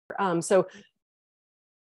So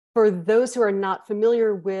for those who are not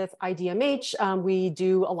familiar with IDMH, we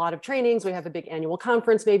do a lot of trainings. We have a big annual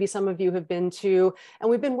conference, maybe some of you have been to, and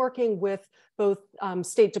we've been working with both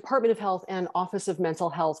State Department of Health and Office of Mental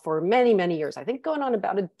Health for many, many years, I think going on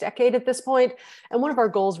about a decade at this point. And one of our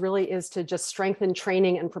goals really is to just strengthen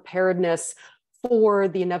training and preparedness for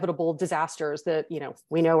the inevitable disasters that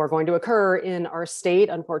we know are going to occur in our state,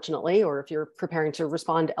 unfortunately, or if you're preparing to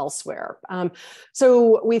respond elsewhere.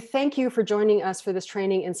 So we thank you for joining us for this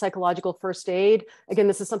training in psychological first aid. Again,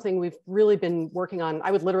 this is something we've really been working on. I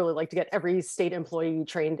would literally like to get every state employee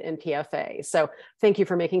trained in PFA. So thank you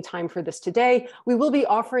for making time for this today. We will be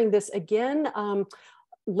offering this again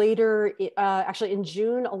later, actually in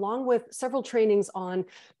June, along with several trainings on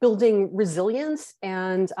building resilience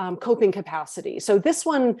and coping capacity. So this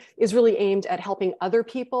one is really aimed at helping other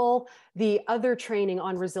people. The other training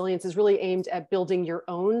on resilience is really aimed at building your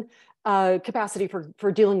own capacity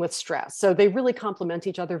for dealing with stress. So they really complement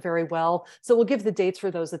each other very well. So we'll give the dates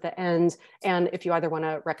for those at the end. And if you either want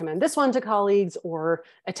to recommend this one to colleagues or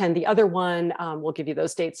attend the other one, we'll give you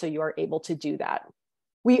those dates so you are able to do that.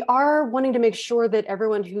 We are wanting to make sure that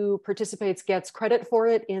everyone who participates gets credit for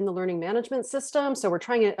it in the learning management system. So we're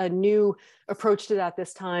trying a new approach to that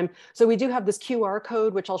this time. So we do have this QR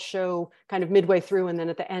code, which I'll show kind of midway through and then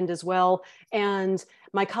at the end as well. And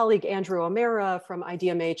my colleague, Andrew O'Mara from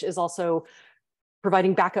IDMH, is also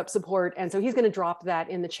providing backup support. And so he's going to drop that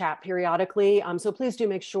in the chat periodically. So please do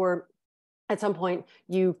make sure at some point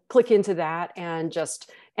you click into that and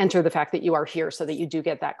just enter the fact that you are here so that you do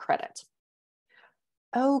get that credit.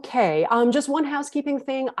 Okay, just one housekeeping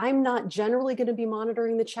thing. I'm not generally going to be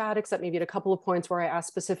monitoring the chat, except maybe at a couple of points where I ask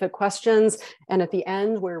specific questions, and at the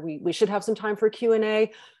end where we should have some time for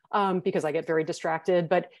Q&A, because I get very distracted.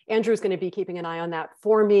 But Andrew's going to be keeping an eye on that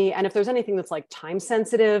for me. And if there's anything that's like time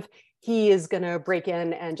sensitive, he is going to break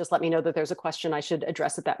in and just let me know that there's a question I should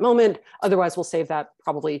address at that moment. Otherwise, we'll save that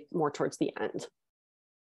probably more towards the end.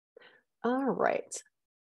 All right.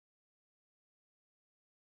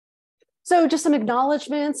 So just some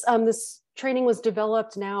acknowledgements. This training was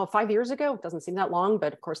developed now 5 years ago. It doesn't seem that long,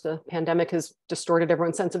 but of course the pandemic has distorted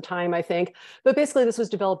everyone's sense of time, I think. But basically this was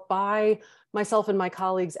developed by myself and my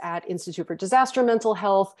colleagues at Institute for Disaster Mental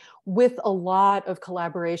Health with a lot of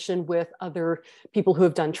collaboration with other people who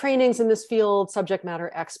have done trainings in this field, subject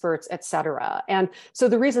matter experts, et cetera. And so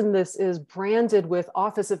the reason this is branded with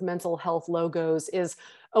Office of Mental Health logos is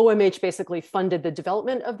OMH basically funded the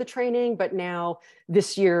development of the training, but now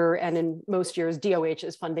this year and in most years, DOH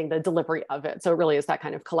is funding the delivery of it. So it really is that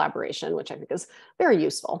kind of collaboration, which I think is very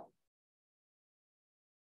useful.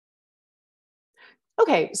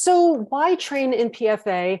 Okay, so why train in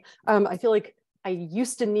PFA? I feel like I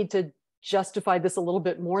used to need to justify this a little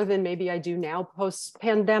bit more than maybe I do now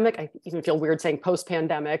post-pandemic. I even feel weird saying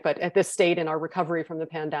post-pandemic, but at this state in our recovery from the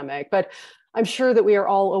pandemic. But I'm sure that we are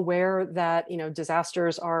all aware that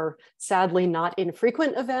disasters are sadly not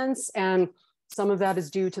infrequent events, and some of that is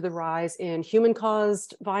due to the rise in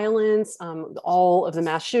human-caused violence, all of the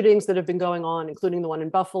mass shootings that have been going on, including the one in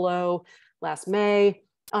Buffalo last May.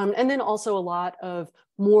 And then also a lot of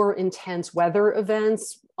more intense weather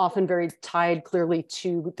events, often very tied clearly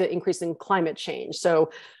to the increase in climate change.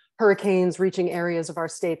 So hurricanes reaching areas of our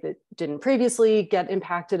state that didn't previously get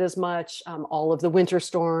impacted as much, all of the winter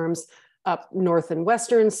storms up north and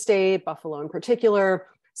western state, Buffalo in particular.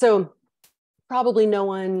 So probably no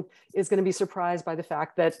one is going to be surprised by the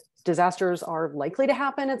fact that disasters are likely to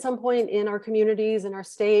happen at some point in our communities, in our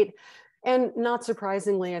state. And not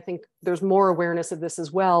surprisingly, I think there's more awareness of this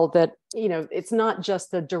as well, that, it's not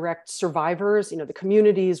just the direct survivors, the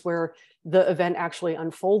communities where the event actually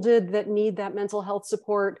unfolded that need that mental health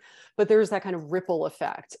support, but there's that kind of ripple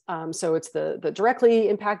effect. So it's the directly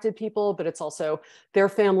impacted people, but it's also their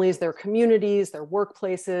families, their communities, their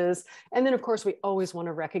workplaces. And then of course, we always want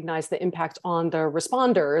to recognize the impact on the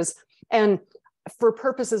responders. And for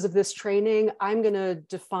purposes of this training, I'm going to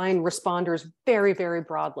define responders very, very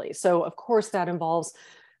broadly. So of course that involves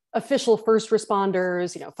official first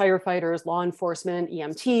responders, firefighters, law enforcement,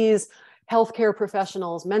 EMTs, healthcare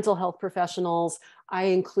professionals, mental health professionals. I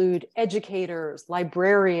include educators,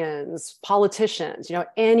 librarians, politicians,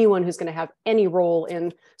 anyone who's going to have any role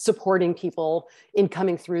in supporting people in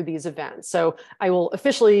coming through these events. So I will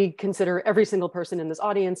officially consider every single person in this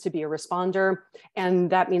audience to be a responder. And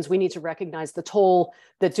that means we need to recognize the toll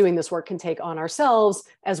that doing this work can take on ourselves,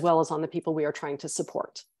 as well as on the people we are trying to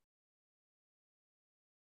support.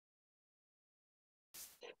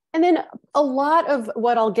 And then a lot of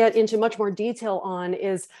what I'll get into much more detail on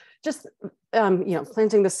is just,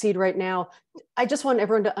 planting the seed right now, I just want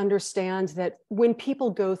everyone to understand that when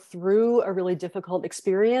people go through a really difficult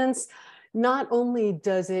experience, not only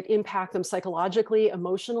does it impact them psychologically,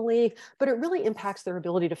 emotionally, but it really impacts their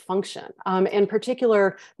ability to function. In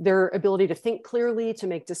particular, their ability to think clearly, to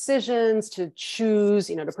make decisions, to choose,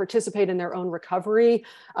 to participate in their own recovery.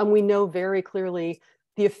 We know very clearly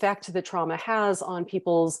the effect that trauma has on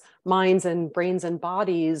people's minds and brains and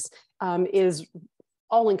bodies is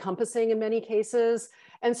all-encompassing in many cases.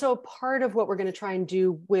 And so part of what we're going to try and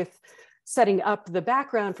do with setting up the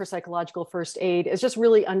background for psychological first aid is just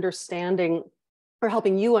really understanding or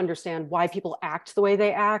helping you understand why people act the way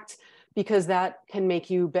they act, because that can make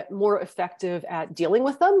you more effective at dealing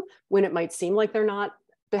with them when it might seem like they're not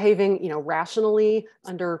behaving, rationally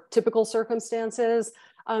under typical circumstances.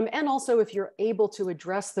 And also if you're able to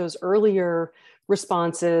address those earlier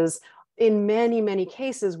responses, in many, many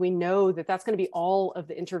cases, we know that that's going to be all of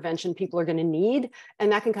the intervention people are going to need,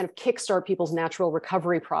 and that can kind of kickstart people's natural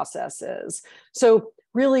recovery processes. So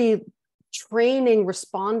really training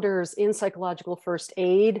responders in psychological first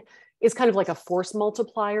aid is kind of like a force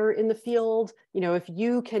multiplier in the field. If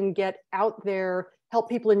you can get out there, help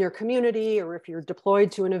people in your community, or if you're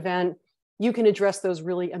deployed to an event, you can address those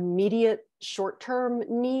really immediate short-term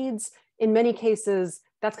needs. In many cases,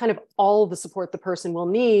 that's kind of all the support the person will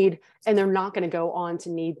need, and they're not going to go on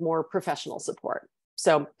to need more professional support.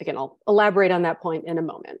 So again, I'll elaborate on that point in a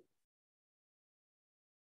moment.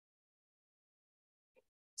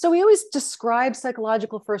 So we always describe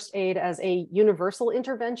psychological first aid as a universal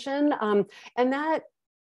intervention, and that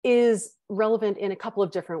is relevant in a couple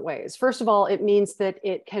of different ways. First of all, it means that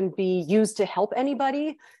it can be used to help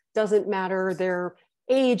anybody. Doesn't matter their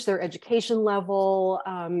age, their education level,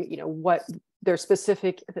 what their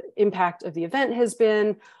specific impact of the event has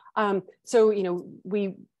been. So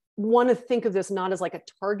we want to think of this not as like a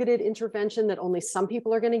targeted intervention that only some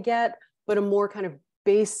people are going to get, but a more kind of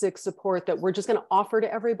basic support that we're just going to offer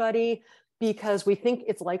to everybody, because we think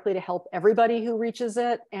it's likely to help everybody who reaches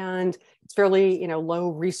it, and it's fairly low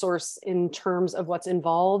resource in terms of what's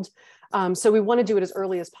involved. So we want to do it as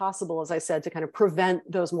early as possible, as I said, to kind of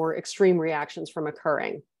prevent those more extreme reactions from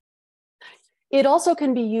occurring. It also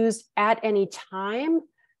can be used at any time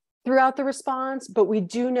throughout the response, but we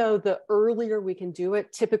do know the earlier we can do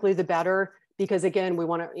it, typically the better, because again, we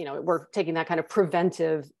want to, we're taking that kind of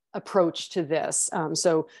preventive approach to this.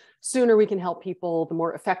 So sooner we can help people, the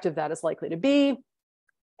more effective that is likely to be.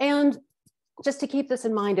 And just to keep this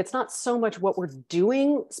in mind, it's not so much what we're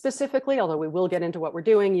doing specifically, although we will get into what we're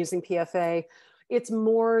doing using PFA. It's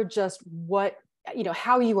more just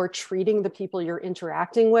how you are treating the people you're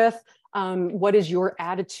interacting with. What is your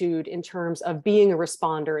attitude in terms of being a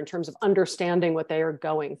responder, in terms of understanding what they are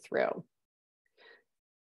going through?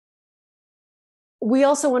 We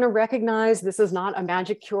also want to recognize this is not a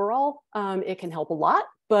magic cure-all. It can help a lot,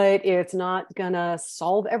 but it's not gonna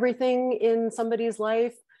solve everything in somebody's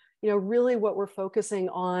life. Really what we're focusing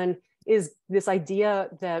on is this idea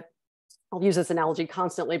that, I'll use this analogy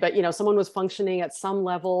constantly, but someone was functioning at some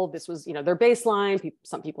level. This was their baseline.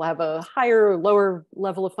 Some people have a higher or lower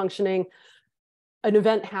level of functioning. An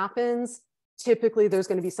event happens. Typically, there's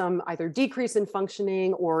going to be some either decrease in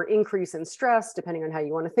functioning or increase in stress, depending on how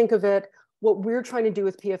you want to think of it. What we're trying to do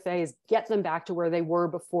with PFA is get them back to where they were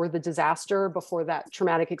before the disaster, before that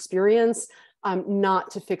traumatic experience,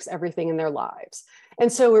 not to fix everything in their lives.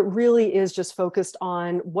 And so it really is just focused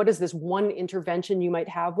on what is this one intervention you might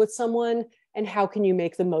have with someone, and how can you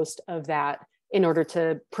make the most of that in order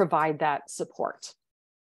to provide that support.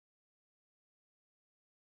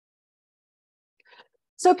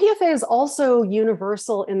 So PFA is also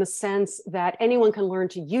universal in the sense that anyone can learn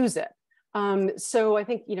to use it. So I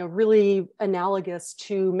think, really analogous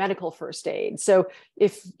to medical first aid. So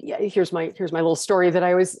here's my little story that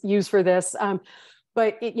I always use for this.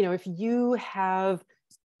 But if you have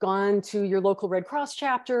gone to your local Red Cross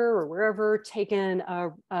chapter or wherever, taken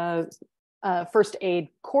a first aid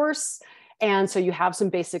course, and so you have some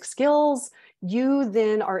basic skills, you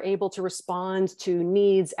then are able to respond to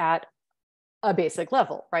needs at a basic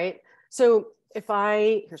level, right? So here's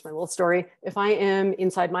my little story. If I am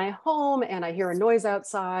inside my home and I hear a noise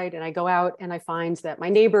outside, and I go out and I find that my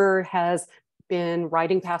neighbor has been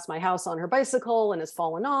riding past my house on her bicycle and has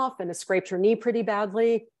fallen off and has scraped her knee pretty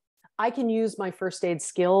badly, I can use my first aid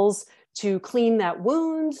skills to clean that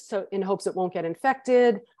wound, so in hopes it won't get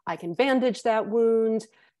infected. I can bandage that wound,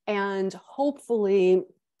 and hopefully,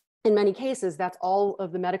 in many cases, that's all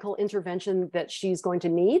of the medical intervention that she's going to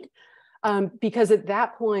need. Because at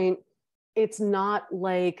that point, it's not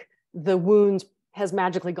like the wound has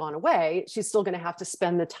magically gone away. She's still going to have to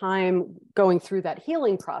spend the time going through that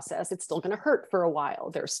healing process. It's still going to hurt for a while.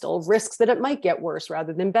 There's still risks that it might get worse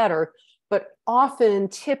rather than better. But often,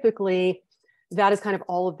 typically, that is kind of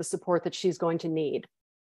all of the support that she's going to need.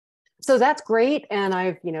 So that's great. And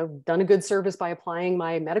I've, done a good service by applying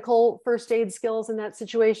my medical first aid skills in that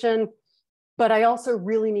situation. But I also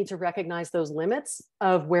really need to recognize those limits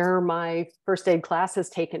of where my first aid class has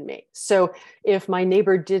taken me. So if my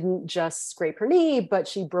neighbor didn't just scrape her knee, but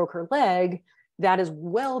she broke her leg, that is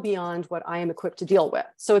well beyond what I am equipped to deal with.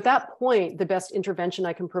 So at that point, the best intervention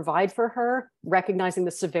I can provide for her, recognizing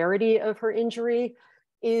the severity of her injury,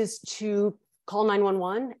 is to call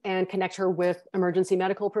 911 and connect her with emergency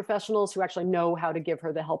medical professionals who actually know how to give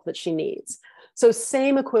her the help that she needs. So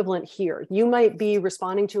same equivalent here. You might be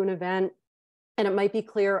responding to an event, and it might be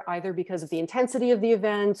clear either because of the intensity of the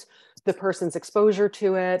event, the person's exposure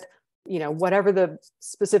to it, whatever the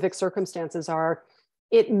specific circumstances are,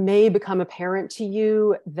 it may become apparent to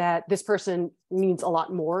you that this person needs a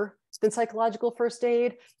lot more than psychological first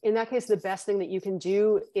aid. In that case, the best thing that you can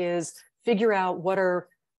do is figure out what are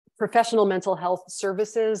professional mental health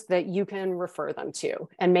services that you can refer them to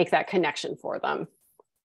and make that connection for them.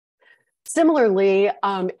 Similarly,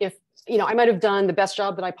 if I might have done the best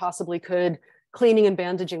job that I possibly could cleaning and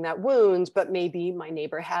bandaging that wound, but maybe my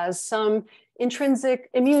neighbor has some intrinsic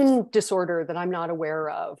immune disorder that I'm not aware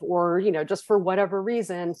of, or, just for whatever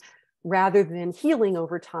reason, rather than healing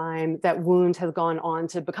over time, that wound has gone on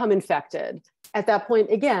to become infected. At that point,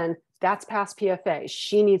 again, that's past PFA.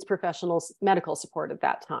 She needs professional medical support at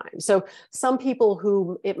that time. So some people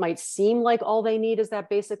who it might seem like all they need is that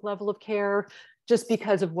basic level of care, just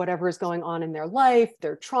because of whatever is going on in their life,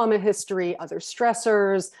 their trauma history, other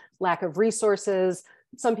stressors, lack of resources.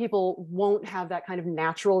 Some people won't have that kind of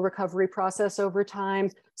natural recovery process over time.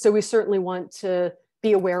 So we certainly want to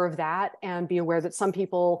be aware of that and be aware that some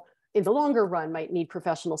people in the longer run might need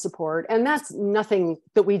professional support. And that's nothing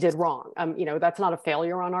that we did wrong. That's not a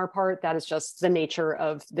failure on our part. That is just the nature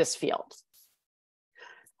of this field.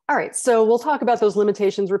 All right, so we'll talk about those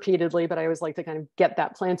limitations repeatedly, but I always like to kind of get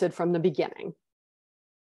that planted from the beginning.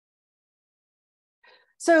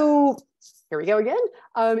 So here we go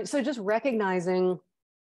again. So just recognizing,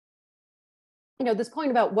 this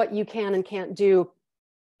point about what you can and can't do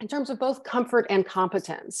in terms of both comfort and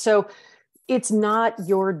competence. So it's not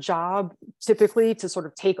your job typically to sort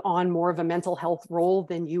of take on more of a mental health role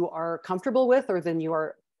than you are comfortable with or than you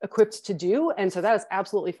are equipped to do. And so that is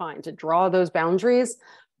absolutely fine to draw those boundaries.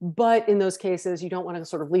 But in those cases, you don't want to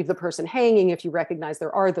sort of leave the person hanging if you recognize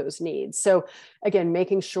there are those needs. So again,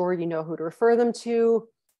 making sure you know who to refer them to,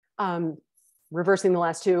 reversing the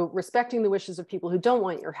last two, respecting the wishes of people who don't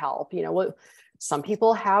want your help. Some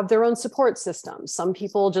people have their own support systems. Some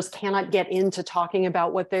people just cannot get into talking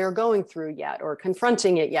about what they are going through yet or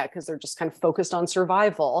confronting it yet because they're just kind of focused on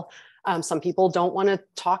survival. Some people don't want to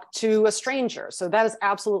talk to a stranger. So that is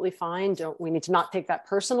absolutely fine. We need to not take that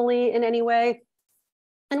personally in any way.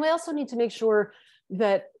 And we also need to make sure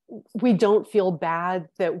that we don't feel bad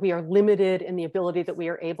that we are limited in the ability that we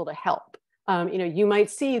are able to help. You might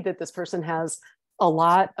see that this person has a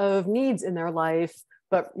lot of needs in their life,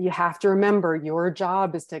 but you have to remember your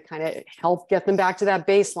job is to kind of help get them back to that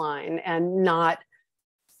baseline and not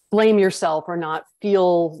blame yourself or not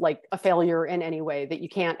feel like a failure in any way, that you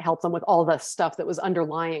can't help them with all the stuff that was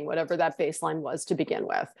underlying whatever that baseline was to begin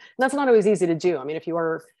with. And that's not always easy to do. I mean, if you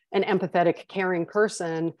are an empathetic, caring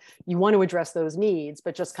person, you want to address those needs,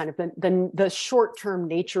 but just kind of the short-term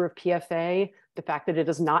nature of PFA, the fact that it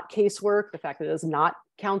is not casework, the fact that it is not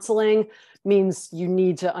counseling, means you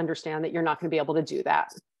need to understand that you're not going to be able to do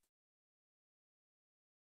that.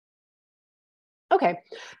 Okay,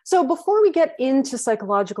 so before we get into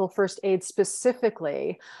psychological first aid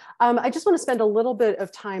specifically, I just want to spend a little bit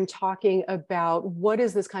of time talking about what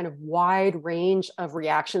is this kind of wide range of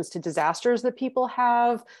reactions to disasters that people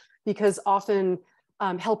have, because often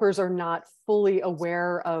helpers are not fully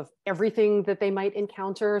aware of everything that they might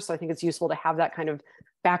encounter. So I think it's useful to have that kind of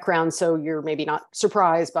background so you're maybe not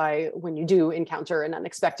surprised by when you do encounter an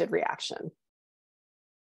unexpected reaction.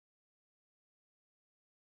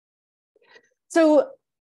 So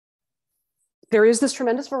there is this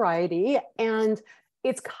tremendous variety, and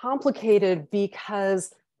it's complicated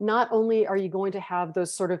because not only are you going to have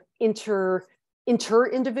those sort of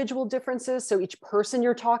inter-individual differences, so each person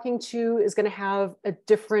you're talking to is going to have a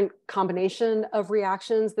different combination of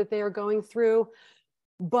reactions that they are going through,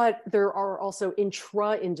 but there are also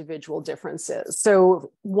intra-individual differences.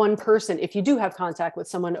 So one person, if you do have contact with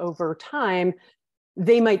someone over time,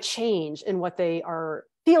 they might change in what they are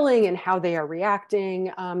feeling and how they are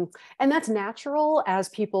reacting. And that's natural as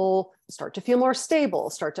people start to feel more stable,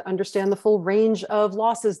 start to understand the full range of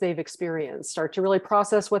losses they've experienced, start to really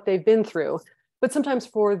process what they've been through. But sometimes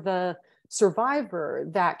for the survivor,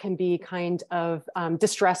 that can be kind of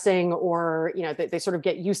distressing, or they sort of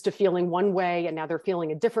get used to feeling one way and now they're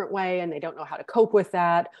feeling a different way and they don't know how to cope with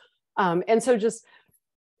that. And so just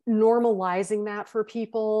normalizing that for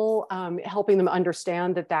people, helping them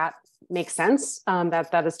understand that that makes sense,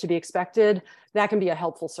 that is to be expected, that can be a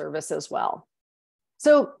helpful service as well.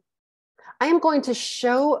 So I am going to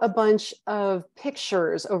show a bunch of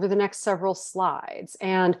pictures over the next several slides.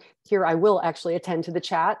 And here I will actually attend to the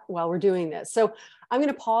chat while we're doing this. So I'm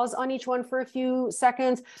going to pause on each one for a few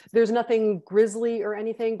seconds. There's nothing grisly or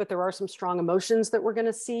anything, but there are some strong emotions that we're going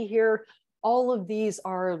to see here. All of these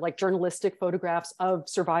are like journalistic photographs of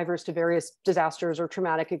survivors to various disasters or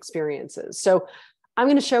traumatic experiences. So I'm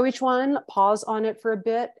going to show each one, pause on it for a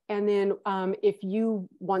bit, and then if you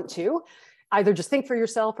want to, either just think for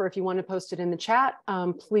yourself, or if you want to post it in the chat,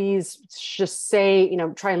 please just say,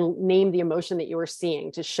 try and name the emotion that you are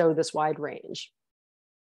seeing to show this wide range.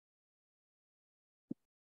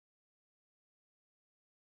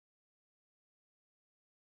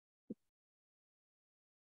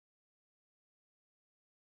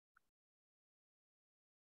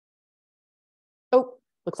 Oh,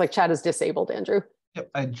 looks like chat is disabled, Andrew. Yep,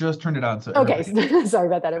 I just turned it on. So okay, sorry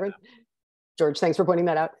about that, everyone. George, thanks for pointing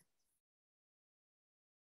that out.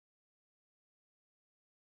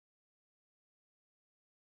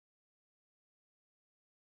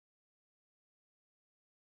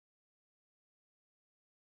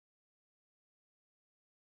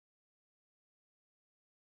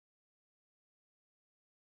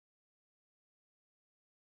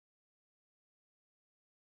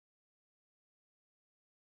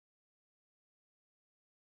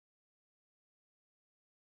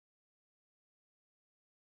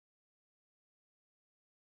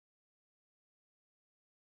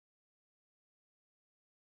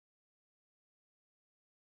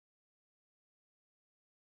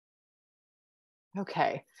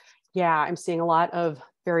 Okay. Yeah, I'm seeing a lot of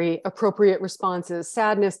very appropriate responses: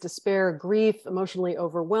 sadness, despair, grief, emotionally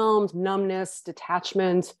overwhelmed, numbness,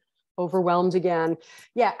 detachment, overwhelmed again.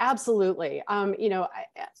 Yeah, absolutely. I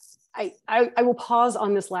will pause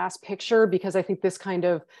on this last picture because I think this kind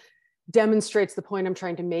of demonstrates the point I'm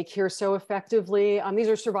trying to make here so effectively. These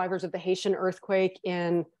are survivors of the Haitian earthquake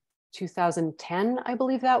in 2010, I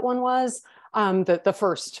believe that one was, the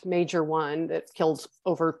first major one that killed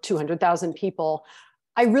over 200,000 people.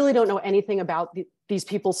 I really don't know anything about these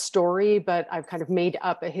people's story, but I've kind of made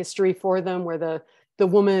up a history for them where the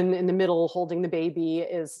woman in the middle holding the baby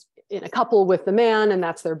is in a couple with the man, and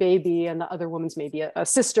that's their baby, and the other woman's maybe a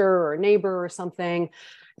sister or a neighbor or something.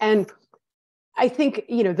 And I think,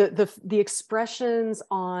 the expressions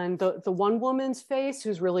on the one woman's face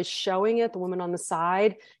who's really showing it, the woman on the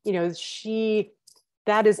side,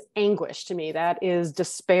 that is anguish to me. That is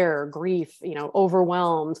despair, grief,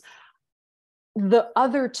 overwhelmed. The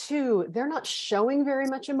other two, they're not showing very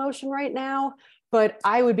much emotion right now, but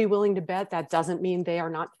I would be willing to bet that doesn't mean they are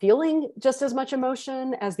not feeling just as much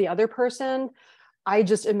emotion as the other person. I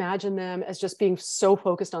just imagine them as just being so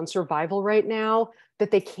focused on survival right now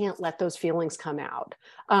that they can't let those feelings come out.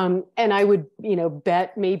 And I would,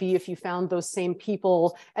 bet maybe if you found those same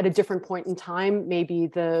people at a different point in time, maybe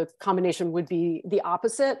the combination would be the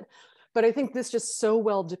opposite. But I think this just so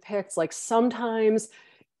well depicts, like, sometimes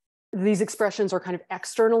these expressions are kind of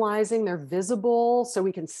externalizing, they're visible, so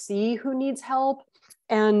we can see who needs help.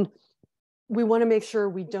 And we want to make sure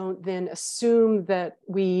we don't then assume that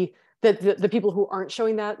the people who aren't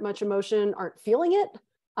showing that much emotion aren't feeling it.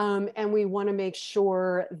 And we want to make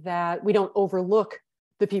sure that we don't overlook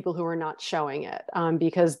the people who are not showing it,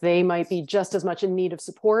 because they might be just as much in need of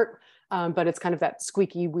support, but it's kind of that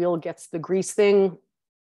squeaky wheel gets the grease thing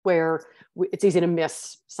where it's easy to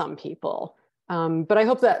miss some people. But I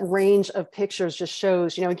hope that range of pictures just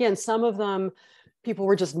shows, again, some of them, people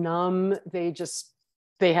were just numb.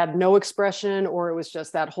 They had no expression, or it was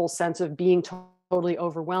just that whole sense of being totally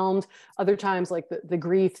overwhelmed. Other times, like the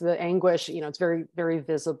grief, the anguish, it's very, very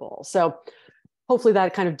visible. So hopefully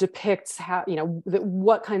that kind of depicts how,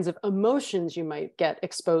 what kinds of emotions you might get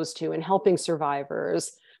exposed to in helping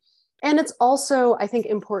survivors. And it's also, I think,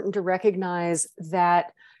 important to recognize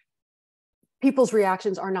that people's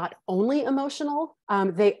reactions are not only emotional,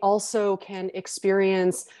 they also can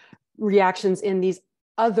experience reactions in these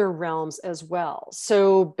other realms as well.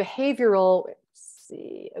 So behavioral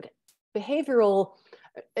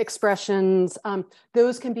expressions,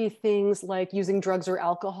 those can be things like using drugs or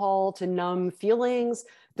alcohol to numb feelings.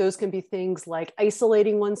 Those can be things like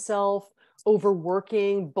isolating oneself,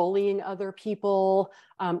 overworking, bullying other people,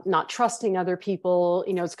 not trusting other people.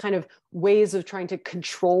 It's kind of ways of trying to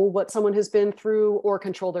control what someone has been through or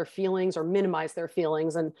control their feelings or minimize their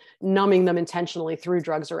feelings and numbing them intentionally through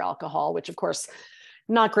drugs or alcohol, which of course,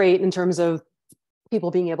 not great in terms of people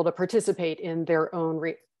being able to participate in their own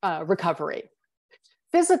recovery.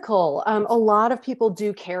 Physical, a lot of people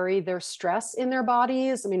do carry their stress in their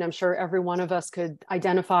bodies. I mean, I'm sure every one of us could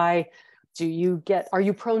identify, are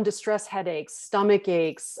you prone to stress headaches, stomach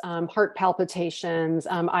aches, heart palpitations?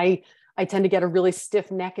 I tend to get a really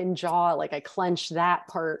stiff neck and jaw, like I clench that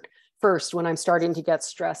part first when I'm starting to get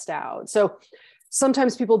stressed out. So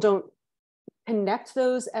sometimes people don't connect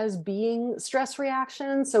those as being stress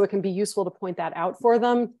reactions. So it can be useful to point that out for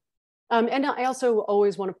them. And I also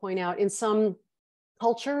always want to point out, in some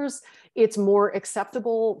cultures, it's more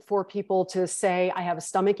acceptable for people to say, I have a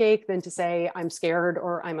stomach ache, than to say, I'm scared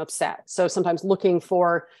or I'm upset. So sometimes looking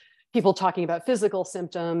for people talking about physical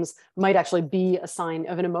symptoms might actually be a sign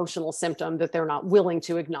of an emotional symptom that they're not willing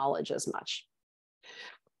to acknowledge as much.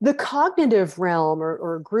 The cognitive realm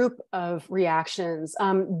or group of reactions,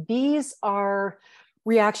 these are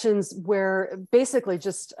reactions where basically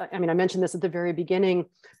I mentioned this at the very beginning,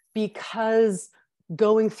 because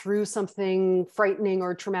going through something frightening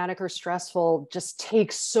or traumatic or stressful just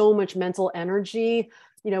takes so much mental energy.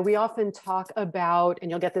 We often talk about, and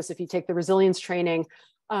you'll get this if you take the resilience training,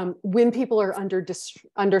 when people are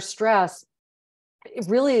under stress,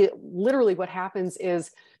 really literally what happens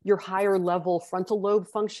is your higher level frontal lobe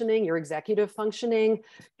functioning, your executive functioning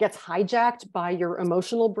gets hijacked by your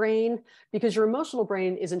emotional brain, because your emotional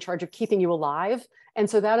brain is in charge of keeping you alive. And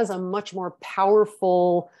so that is a much more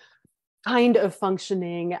powerful kind of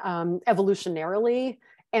functioning evolutionarily.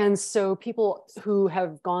 And so people who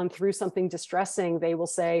have gone through something distressing, they will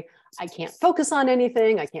say, I can't focus on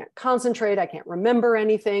anything, I can't concentrate, I can't remember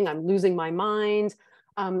anything, I'm losing my mind.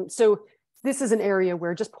 So this is an area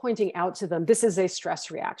where just pointing out to them, this is a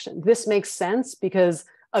stress reaction. This makes sense because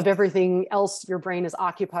of everything else your brain is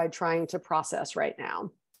occupied trying to process right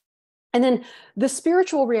now. And then the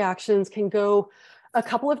spiritual reactions can go a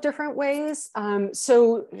couple of different ways.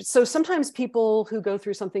 So sometimes people who go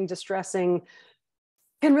through something distressing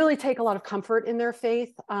can really take a lot of comfort in their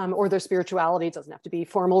faith or their spirituality. It doesn't have to be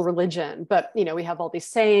formal religion, but we have all these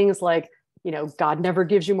sayings like, God never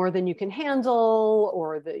gives you more than you can handle,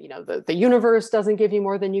 or the universe doesn't give you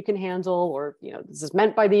more than you can handle, or this is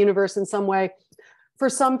meant by the universe in some way. For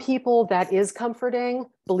some people, that is comforting,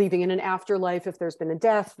 believing in an afterlife if there's been a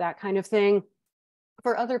death, that kind of thing.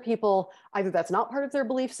 For other people, either that's not part of their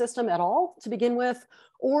belief system at all to begin with,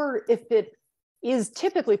 or if it is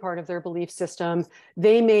typically part of their belief system,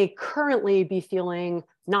 they may currently be feeling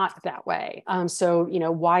not that way. So,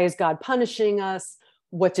 why is God punishing us?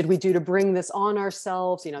 What did we do to bring this on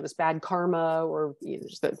ourselves? This bad karma, or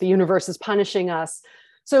the universe is punishing us.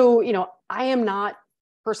 So, I am not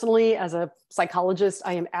personally, as a psychologist,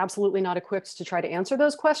 I am absolutely not equipped to try to answer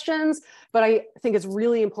those questions, but I think it's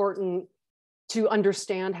really important to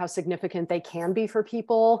understand how significant they can be for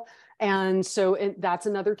people. And so that's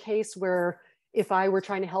another case where if I were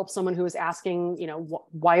trying to help someone who was asking,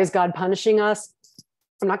 why is God punishing us?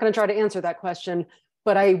 I'm not going to try to answer that question,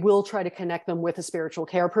 but I will try to connect them with a spiritual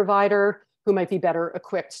care provider who might be better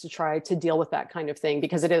equipped to try to deal with that kind of thing,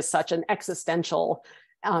 because it is such an existential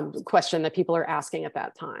question that people are asking at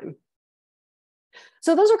that time.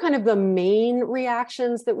 So those are kind of the main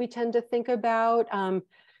reactions that we tend to think about.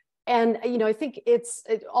 And, I think it's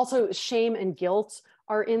also shame and guilt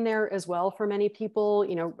are in there as well for many people,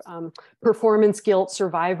 performance guilt,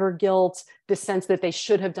 survivor guilt, the sense that they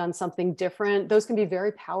should have done something different. Those can be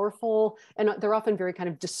very powerful, and they're often very kind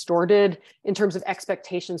of distorted in terms of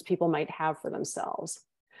expectations people might have for themselves.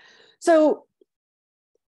 So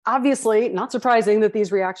obviously, not surprising that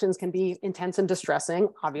these reactions can be intense and distressing.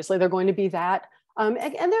 Obviously, they're going to be that.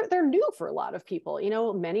 And they're new for a lot of people.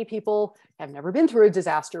 Many people have never been through a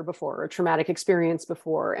disaster before, or a traumatic experience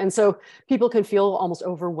before. And so people can feel almost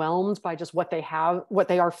overwhelmed by just what they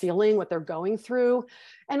are feeling, what they're going through.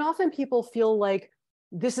 And often people feel like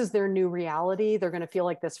this is their new reality. They're going to feel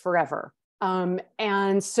like this forever.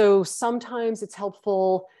 And so sometimes it's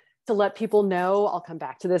helpful to let people know, I'll come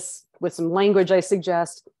back to this with some language I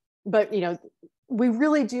suggest, but we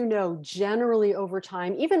really do know generally over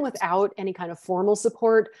time, even without any kind of formal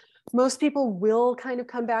support, most people will kind of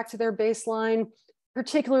come back to their baseline,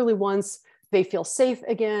 particularly once they feel safe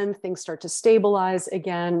again, things start to stabilize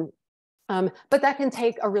again. But that can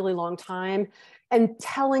take a really long time. And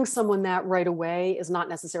telling someone that right away is not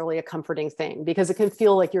necessarily a comforting thing, because it can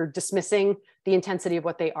feel like you're dismissing the intensity of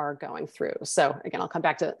what they are going through. So again, I'll come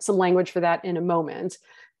back to some language for that in a moment.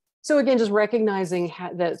 So again, just recognizing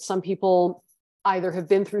that some people either have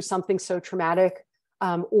been through something so traumatic,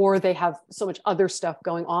 or they have so much other stuff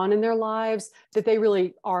going on in their lives that they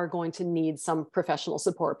really are going to need some professional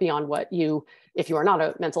support beyond what you, if you are not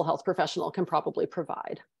a mental health professional, can probably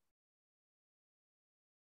provide.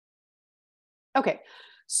 Okay,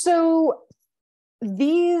 so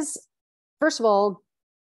these, first of all,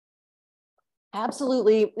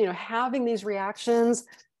 absolutely, having these reactions,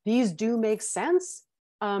 these do make sense.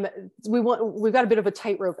 We've got a bit of a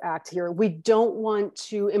tightrope act here. We don't want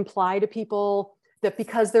to imply to people that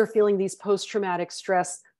because they're feeling these post-traumatic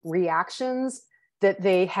stress reactions, that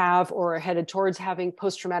they have or are headed towards having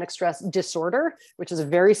post-traumatic stress disorder, which is a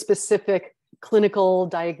very specific clinical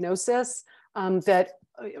diagnosis that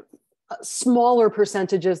smaller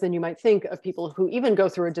percentages than you might think of people who even go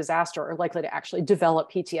through a disaster are likely to actually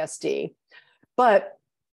develop PTSD. But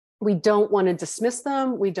we don't want to dismiss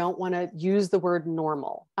them. We don't want to use the word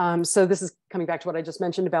normal. So this is coming back to what I just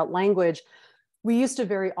mentioned about language. We used to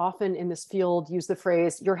very often in this field use the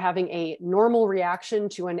phrase, you're having a normal reaction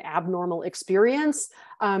to an abnormal experience.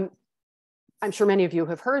 I'm sure many of you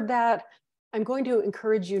have heard that. I'm going to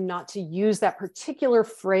encourage you not to use that particular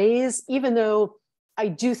phrase, even though I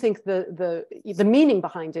do think the meaning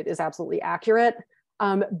behind it is absolutely accurate,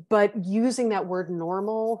 but using that word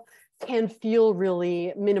normal can feel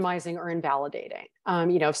really minimizing or invalidating.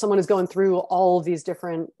 If someone is going through all of these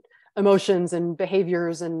different emotions and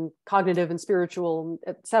behaviors and cognitive and spiritual,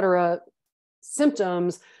 et cetera,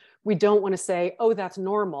 symptoms, we don't want to say, oh, that's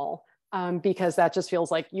normal, because that just feels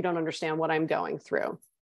like you don't understand what I'm going through.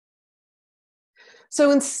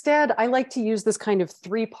 So instead, I like to use this kind of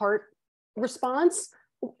three-part response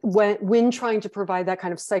when trying to provide that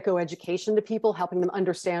kind of psychoeducation to people, helping them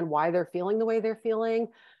understand why they're feeling the way they're feeling.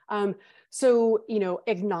 So,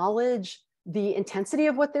 acknowledge the intensity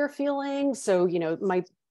of what they're feeling. So, you might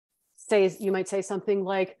say something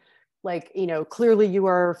like, clearly you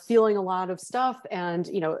are feeling a lot of stuff, and,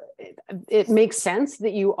 it makes sense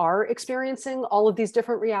that you are experiencing all of these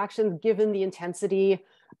different reactions given the intensity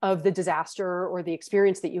of the disaster or the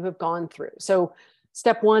experience that you have gone through. So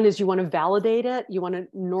step one is you want to validate it. You want to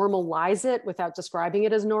normalize it without describing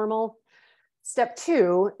it as normal. Step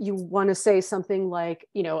two, you want to say something like,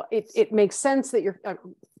 it makes sense that you're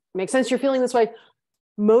feeling this way.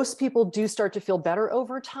 Most people do start to feel better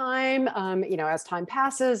over time, as time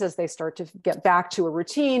passes, as they start to get back to a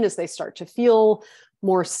routine, as they start to feel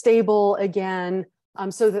more stable again.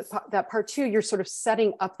 So that part two, you're sort of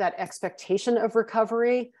setting up that expectation of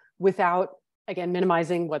recovery without, again,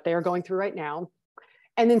 minimizing what they are going through right now.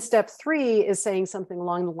 And then step three is saying something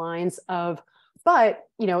along the lines of, but,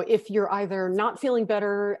 if you're either not feeling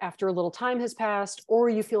better after a little time has passed, or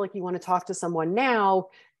you feel like you want to talk to someone now,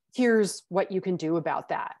 here's what you can do about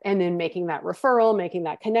that. And then making that referral, making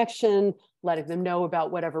that connection, letting them know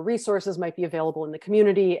about whatever resources might be available in the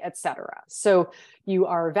community, et cetera. So you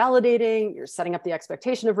are validating, you're setting up the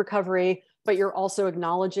expectation of recovery, but you're also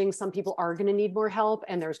acknowledging some people are going to need more help,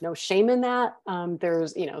 and there's no shame in that.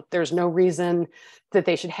 There's no reason that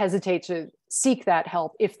they should hesitate to seek that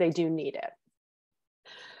help if they do need it.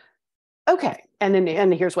 Okay, and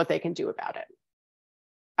here's what they can do about it.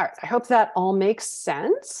 All right, I hope that all makes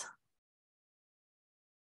sense.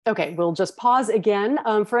 Okay, we'll just pause again.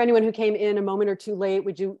 For anyone who came in a moment or two late,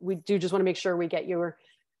 we do just want to make sure we get your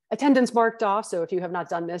attendance marked off. So if you have not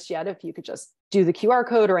done this yet, if you could just do the QR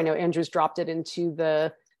code, or I know Andrew's dropped it into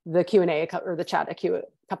the Q&A or the chat a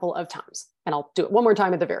couple of times, and I'll do it one more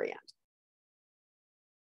time at the very end.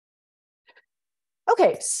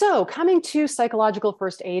 Okay, so coming to psychological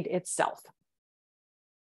first aid itself.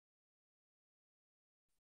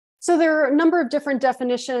 So there are a number of different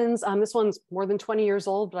definitions. This one's more than 20 years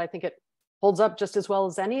old, but I think it holds up just as well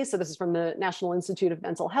as any. So this is from the National Institute of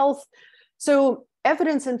Mental Health. So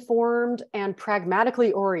evidence-informed and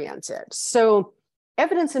pragmatically oriented. So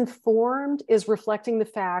evidence-informed is reflecting the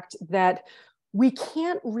fact that we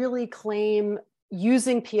can't really claim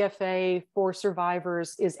using PFA for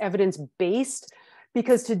survivors is evidence-based,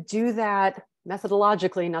 because to do that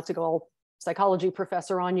methodologically, not to go all psychology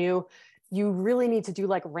professor on you, you really need to do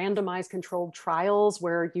like randomized controlled trials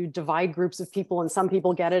where you divide groups of people and some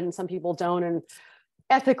people get it and some people don't. And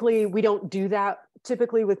ethically, we don't do that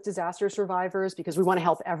typically with disaster survivors because we want to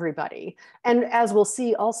help everybody. And as we'll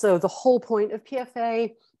see also, the whole point of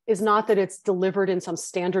PFA is not that it's delivered in some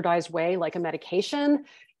standardized way like a medication.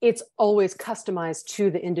 It's always customized to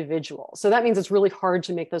the individual. So that means it's really hard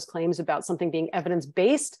to make those claims about something being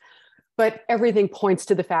evidence-based, but everything points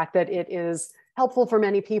to the fact that it is helpful for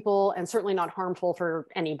many people and certainly not harmful for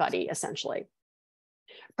anybody, essentially.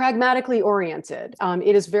 Pragmatically oriented.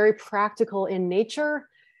 It is very practical in nature.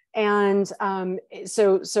 And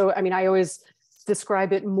so I mean, I always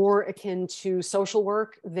describe it more akin to social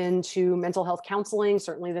work than to mental health counseling,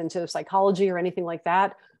 certainly than to psychology or anything like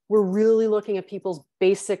that. We're really looking at people's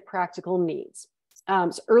basic practical needs.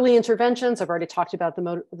 So early interventions, I've already talked about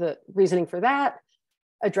the reasoning for that.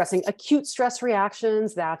 Addressing acute stress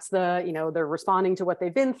reactions, that's the, they're responding to what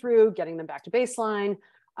they've been through, getting them back to baseline.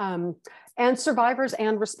 And survivors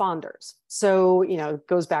and responders. So, it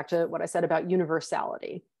goes back to what I said about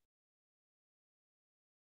universality.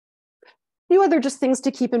 A few other just things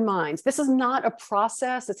to keep in mind. This is not a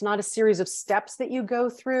process. It's not a series of steps that you go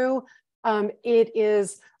through. It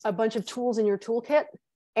is a bunch of tools in your toolkit.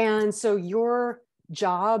 And so your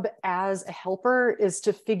job as a helper is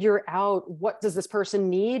to figure out, what does this person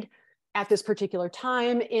need at this particular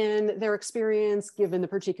time in their experience, given the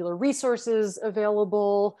particular resources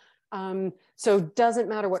available. So it doesn't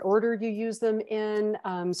matter what order you use them in.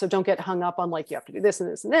 So don't get hung up on like, you have to do this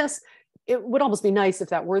and this and this. It would almost be nice if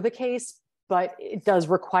that were the case, but it does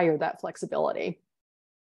require that flexibility.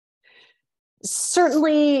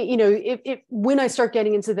 Certainly, when I start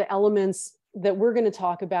getting into the elements that we're going to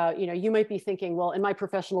talk about, you might be thinking, well, in my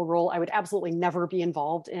professional role, I would absolutely never be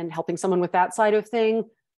involved in helping someone with that side of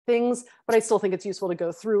things, but I still think it's useful to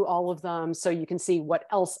go through all of them so you can see what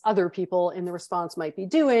else other people in the response might be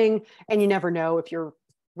doing. And you never know if you're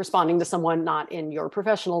responding to someone not in your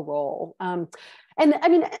professional role. And I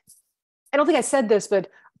mean, I don't think I said this,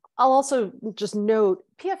 but I'll also just note,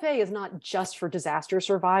 PFA is not just for disaster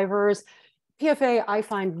survivors. PFA, I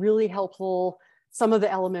find really helpful, some of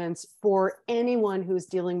the elements for anyone who's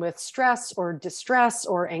dealing with stress or distress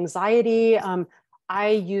or anxiety. I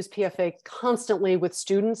use PFA constantly with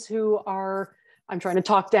students who I'm trying to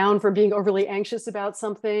talk down from being overly anxious about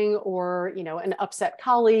something, or, an upset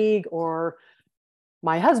colleague, or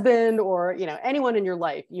my husband, or, anyone in your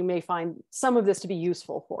life, you may find some of this to be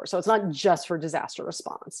useful for. So it's not just for disaster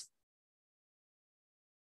response.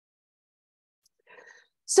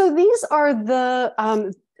 So these are the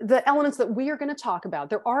elements that we are going to talk about.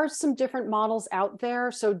 There are some different models out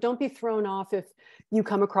there, so don't be thrown off if you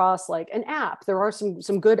come across like an app. There are some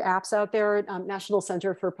good apps out there. National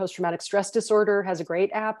Center for Post-Traumatic Stress Disorder has a great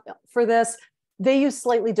app for this. They use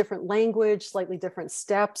slightly different language, slightly different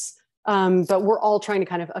steps, but we're all trying to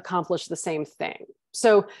kind of accomplish the same thing.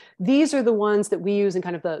 So these are the ones that we use in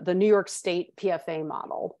kind of the New York State PFA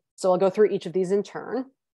model. So I'll go through each of these in turn.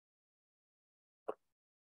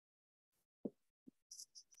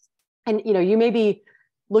 And you may be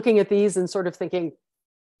looking at these and sort of thinking,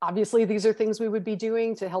 obviously, these are things we would be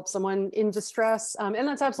doing to help someone in distress. And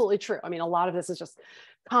that's absolutely true. I mean, a lot of this is just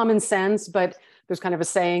common sense, but there's kind of a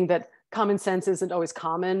saying that common sense isn't always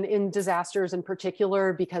common in disasters in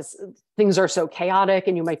particular, because things are so chaotic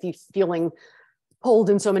and you might be feeling pulled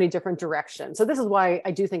in so many different directions. So this is why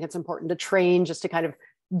I do think it's important to train, just to kind of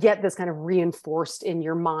get this kind of reinforced in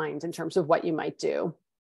your mind in terms of what you might do.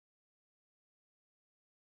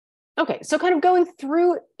 Okay, so kind of going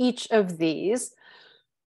through each of these.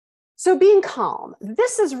 So being calm,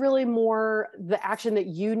 this is really more the action that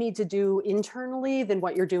you need to do internally than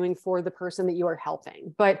what you're doing for the person that you are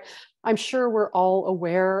helping. But I'm sure we're all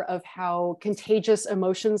aware of how contagious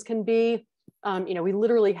emotions can be. We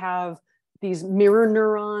literally have these mirror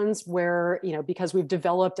neurons where, because we've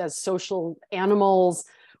developed as social animals,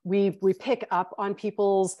 we pick up on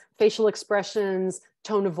people's facial expressions,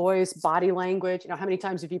 tone of voice, body language. How many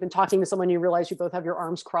times have you been talking to someone, you realize you both have your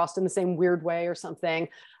arms crossed in the same weird way or something?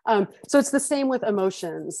 So it's the same with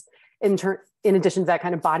emotions in addition to that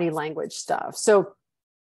kind of body language stuff. So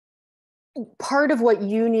part of what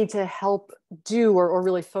you need to help do or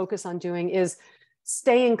really focus on doing is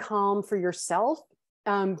staying calm for yourself,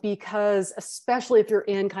 because especially if you're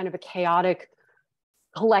in kind of a chaotic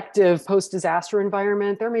collective post-disaster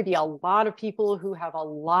environment, there may be a lot of people who have a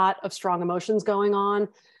lot of strong emotions going on.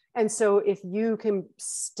 And so if you can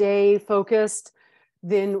stay focused,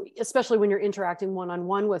 then especially when you're interacting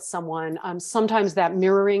one-on-one with someone, sometimes that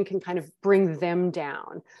mirroring can kind of bring them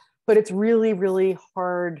down. But it's really, really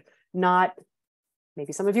hard not,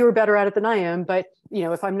 maybe some of you are better at it than I am, but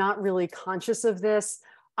if I'm not really conscious of this,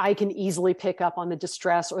 I can easily pick up on the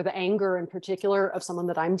distress or the anger in particular of someone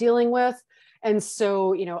that I'm dealing with. And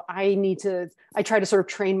so, I try to sort of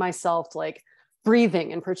train myself to like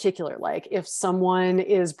breathing in particular, like if someone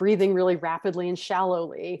is breathing really rapidly and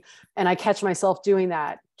shallowly, and I catch myself doing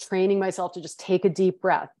that, training myself to just take a deep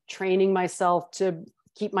breath, training myself to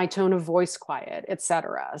keep my tone of voice quiet,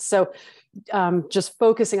 etc. So just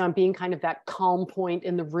focusing on being kind of that calm point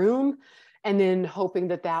in the room, and then hoping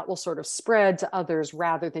that that will sort of spread to others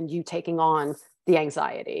rather than you taking on the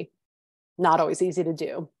anxiety. Not always easy to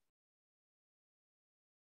do.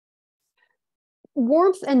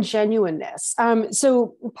 Warmth and genuineness.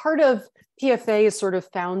 So part of PFA is sort of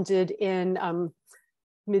founded in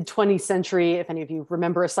mid-20th century. If any of you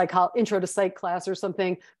remember a intro to psych class or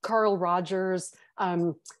something, Carl Rogers,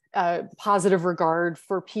 positive regard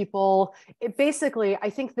for people. It basically, I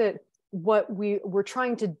think that what we're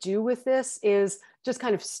trying to do with this is just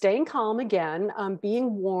kind of staying calm again,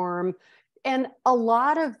 being warm. And a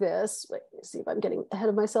lot of this, wait, let me see if I'm getting ahead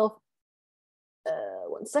of myself.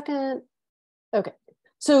 1 second. Okay,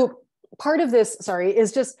 so part of this, sorry,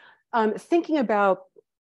 is just thinking about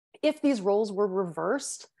if these roles were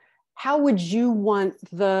reversed, how would you want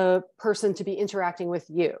the person to be interacting with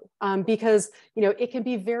you? Because, you know, it can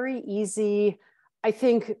be very easy, I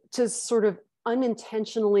think, to sort of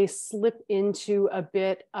unintentionally slip into a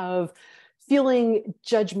bit of feeling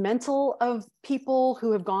judgmental of people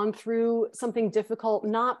who have gone through something difficult,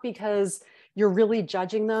 not because you're really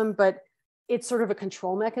judging them, but it's sort of a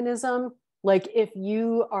control mechanism. Like if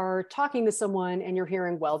you are talking to someone and you're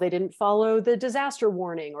hearing, well, they didn't follow the disaster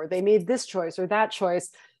warning, or they made this choice or that choice,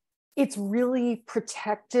 it's really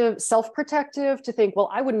protective, self-protective to think, well,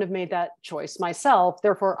 I wouldn't have made that choice myself,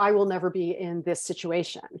 therefore I will never be in this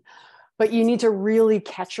situation. But you need to really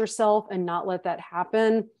catch yourself and not let that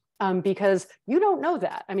happen, because you don't know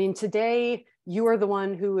that. I mean, today you are the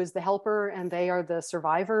one who is the helper and they are the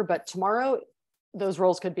survivor, but tomorrow those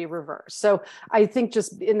roles could be reversed. So I think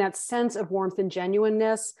just in that sense of warmth and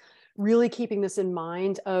genuineness, really keeping this in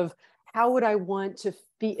mind of how would I want to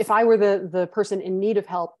be, if I were the person in need of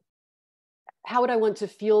help, how would I want to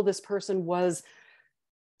feel this person was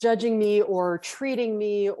judging me or treating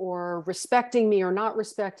me or respecting me or not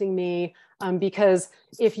respecting me? Because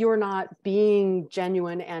if you're not being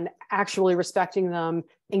genuine and actually respecting them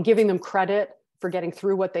and giving them credit for getting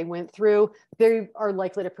through what they went through, they are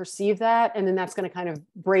likely to perceive that. And then that's going to kind of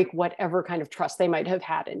break whatever kind of trust they might have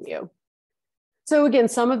had in you. So again,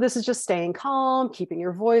 some of this is just staying calm, keeping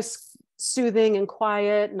your voice soothing and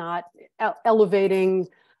quiet, not elevating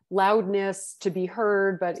loudness to be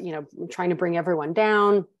heard, but, you know, trying to bring everyone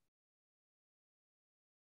down.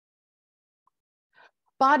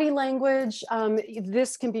 Body language,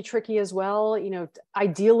 this can be tricky as well. You know,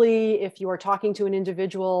 ideally, if you are talking to an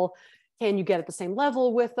individual, can you get at the same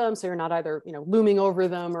level with them? So you're not either, you know, looming over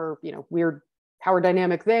them or, you know, weird power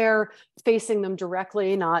dynamic there, facing them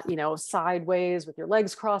directly, not, you know, sideways with your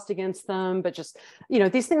legs crossed against them, but just, you know,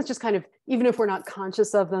 these things just kind of, even if we're not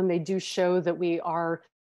conscious of them, they do show that we are,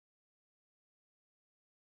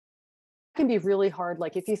 can be really hard.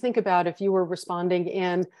 Like if you think about if you were responding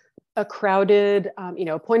in a crowded, you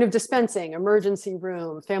know, point of dispensing, emergency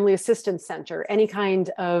room, family assistance center, any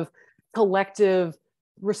kind of collective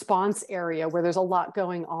response area where there's a lot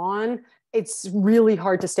going on, it's really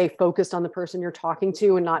hard to stay focused on the person you're talking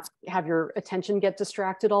to and not have your attention get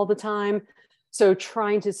distracted all the time. So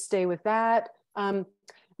trying to stay with that.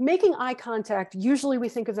 Making eye contact, usually we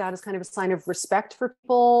think of that as kind of a sign of respect for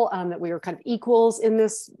people, that we are kind of equals in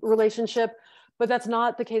this relationship, but that's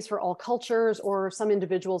not the case for all cultures, or some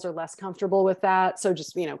individuals are less comfortable with that. So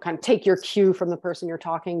just, you know, kind of take your cue from the person you're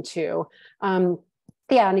talking to.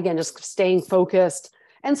 Yeah, and again, just staying focused.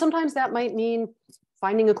 And sometimes that might mean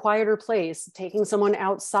finding a quieter place, taking someone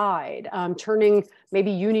outside, turning, maybe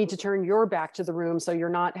you need to turn your back to the room so you're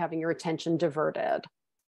not having your attention diverted.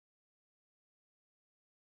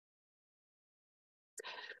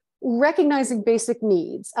 Recognizing basic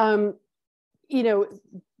needs, you know,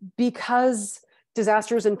 because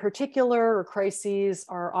disasters in particular or crises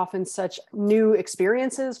are often such new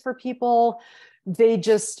experiences for people,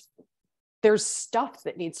 there's stuff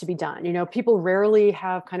that needs to be done. You know, people rarely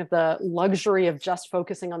have kind of the luxury of just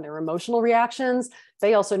focusing on their emotional reactions.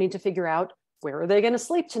 They also need to figure out, where are they going to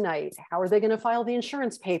sleep tonight? How are they going to file the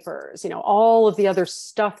insurance papers? You know, all of the other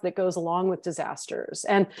stuff that goes along with disasters.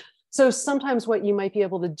 And so sometimes what you might be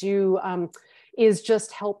able to do is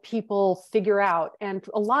just help people figure out. And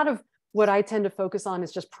a lot of what I tend to focus on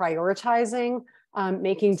is just prioritizing,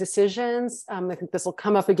 making decisions. I think this will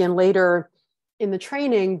come up again later in the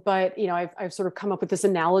training, but, you know, I've sort of come up with this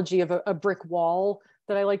analogy of a brick wall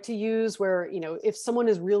that I like to use, where, you know, if someone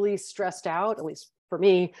is really stressed out, at least for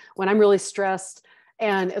me, when I'm really stressed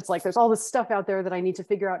And it's like, there's all this stuff out there that I need to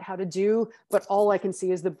figure out how to do, but all I can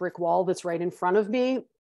see is the brick wall that's right in front of me.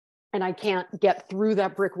 And I can't get through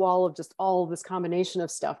that brick wall of just all of this combination of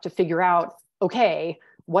stuff to figure out, okay,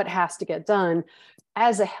 what has to get done.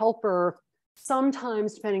 As a helper,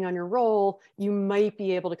 sometimes depending on your role, you might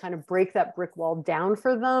be able to kind of break that brick wall down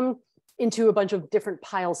for them into a bunch of different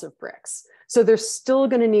piles of bricks. So they're still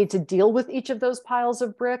going to need to deal with each of those piles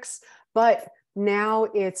of bricks, but now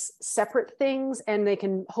it's separate things, and they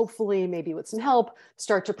can hopefully, maybe with some help,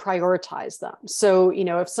 start to prioritize them. So, you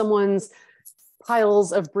know, if someone's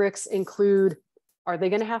piles of bricks include, are they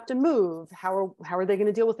going to have to move? How are they going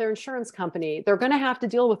to deal with their insurance company? They're going to have to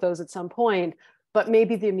deal with those at some point, but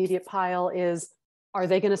maybe the immediate pile is, are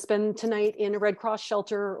they going to spend tonight in a Red Cross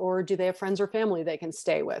shelter, or do they have friends or family they can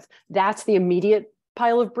stay with? That's the immediate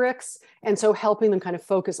pile of bricks. And so helping them kind of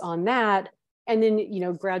focus on that. And then, you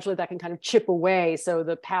know, gradually that can kind of chip away, so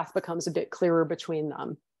the path becomes a bit clearer between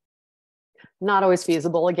them. Not always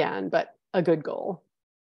feasible again, but a good goal.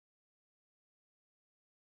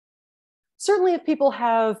 Certainly, if people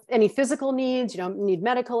have any physical needs, you know, need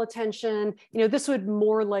medical attention, you know, this would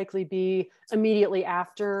more likely be immediately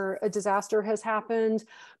after a disaster has happened.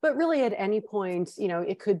 But really at any point, you know,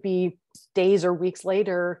 it could be days or weeks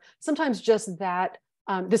later. Sometimes just that,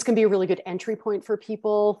 this can be a really good entry point for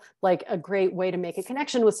people. Like, a great way to make a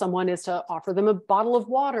connection with someone is to offer them a bottle of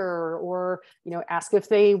water, or, you know, ask if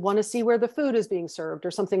they want to see where the food is being served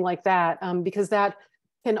or something like that, because that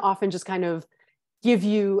can often just kind of give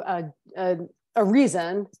you a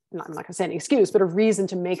reason, I'm not going to say an excuse, but a reason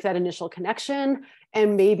to make that initial connection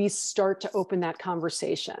and maybe start to open that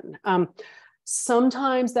conversation.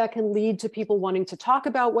 Sometimes that can lead to people wanting to talk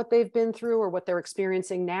about what they've been through or what they're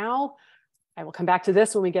experiencing now. I will come back to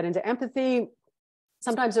this when we get into empathy.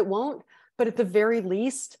 Sometimes it won't, but at the very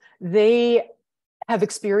least, they have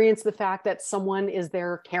experienced the fact that someone is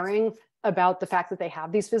there caring about the fact that they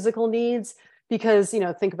have these physical needs. Because, you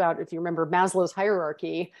know, think about, if you remember Maslow's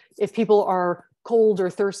hierarchy, if people are cold or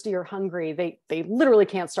thirsty or hungry, they literally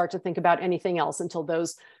can't start to think about anything else until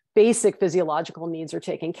those basic physiological needs are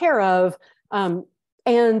taken care of.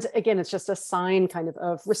 And again, it's just a sign kind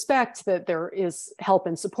of respect that there is help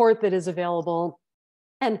and support that is available.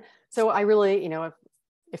 And so I really, you know,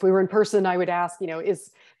 if we were in person, I would ask, you know, is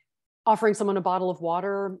offering someone a bottle of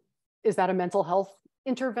water, is that a mental health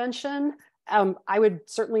intervention? I would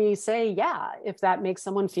certainly say, yeah, if that makes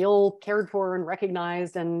someone feel cared for and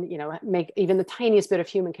recognized, and, you know, make even the tiniest bit of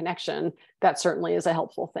human connection, that certainly is a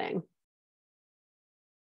helpful thing.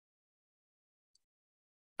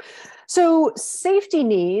 So safety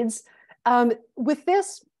needs, with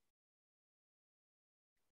this,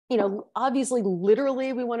 you know, obviously,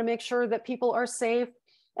 literally, we want to make sure that people are safe.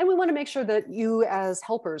 And we want to make sure that you as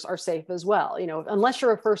helpers are safe as well. You know, unless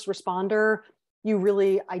you're a first responder, you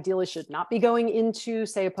really ideally should not be going into,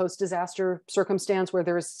 say, a post-disaster circumstance where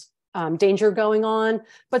there's danger going on.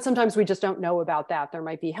 But sometimes we just don't know about that. There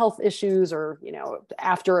might be health issues or, you know,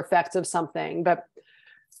 after effects of something. But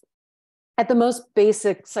at the most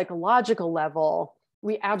basic psychological level,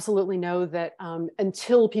 we absolutely know that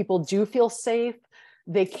until people do feel safe,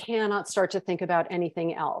 they cannot start to think about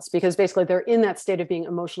anything else, because basically they're in that state of being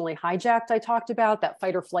emotionally hijacked I talked about. That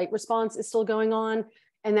fight or flight response is still going on.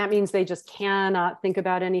 And that means they just cannot think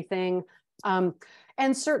about anything.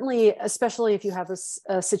 And certainly, especially if you have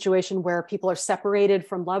a situation where people are separated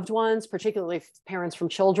from loved ones, particularly parents from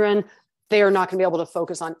children, they are not going to be able to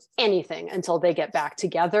focus on anything until they get back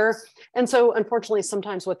together. And so, unfortunately,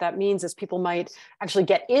 sometimes what that means is people might actually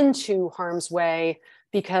get into harm's way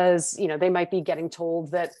because, you know, they might be getting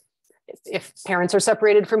told that if parents are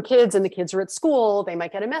separated from kids and the kids are at school, they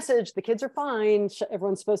might get a message, the kids are fine,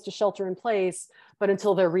 everyone's supposed to shelter in place. But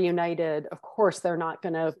until they're reunited, of course, they're not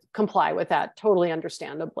going to comply with that, totally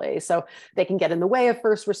understandably. So they can get in the way of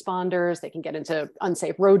first responders, they can get into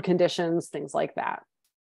unsafe road conditions, things like that.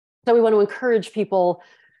 So we want to encourage people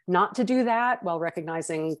not to do that, while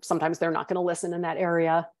recognizing sometimes they're not going to listen in that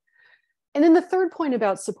area. And then the third point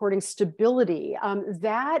about supporting stability,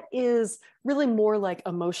 that is really more like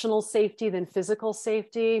emotional safety than physical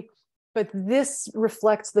safety. But this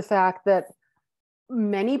reflects the fact that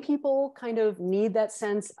many people kind of need that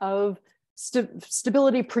sense of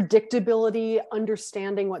stability, predictability,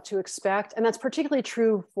 understanding what to expect. And that's particularly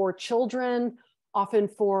true for children, often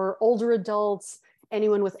for older adults,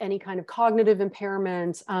 anyone with any kind of cognitive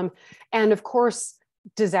impairment. And of course,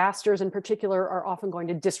 disasters in particular are often going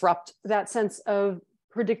to disrupt that sense of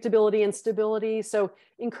predictability and stability. So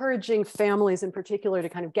encouraging families in particular to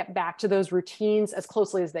kind of get back to those routines as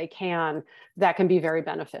closely as they can, that can be very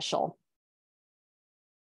beneficial.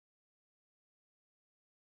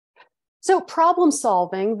 So problem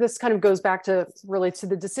solving, this kind of goes back to really to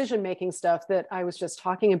the decision-making stuff that I was just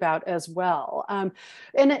talking about as well.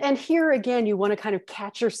 And here again, you want to kind of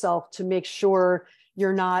catch yourself to make sure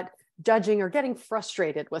you're not judging or getting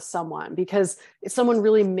frustrated with someone, because if someone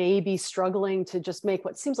really may be struggling to just make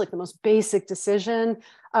what seems like the most basic decision,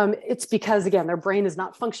 it's because, again, their brain is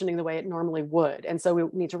not functioning the way it normally would. And so we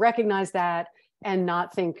need to recognize that and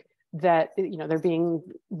not think that they're being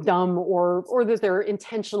dumb or that they're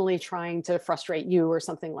intentionally trying to frustrate you or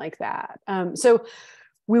something like that. So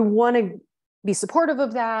we want to be supportive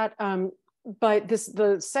of that. But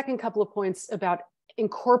the second couple of points about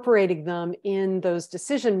incorporating them in those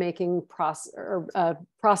decision-making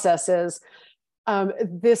processes.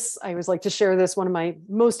 This, I always like to share this, one of my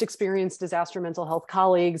most experienced disaster mental health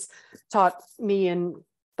colleagues taught me and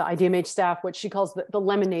the IDMH staff what she calls the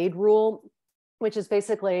lemonade rule, which is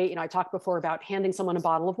basically, I talked before about handing someone a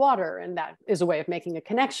bottle of water, and that is a way of making a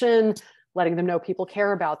connection, letting them know people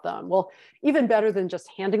care about them. Well, even better than just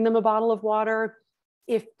handing them a bottle of water,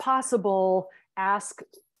 if possible, ask,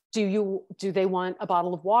 do they want a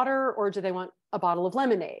bottle of water, or do they want a bottle of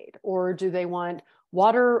lemonade, or do they want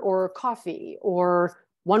water or coffee, or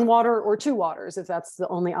one water or two waters, if that's the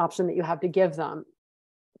only option that you have to give them?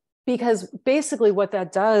 Because basically what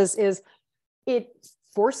that does is it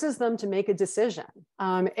forces them to make a decision.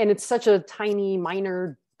 And it's such a tiny,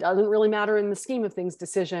 minor, doesn't really matter in the scheme of things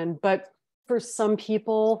decision. But for some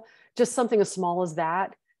people, just something as small as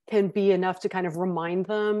that can be enough to kind of remind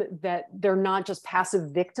them that they're not just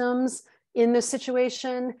passive victims in this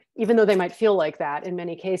situation, even though they might feel like that in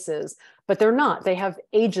many cases, but they're not. They have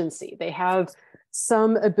agency. They have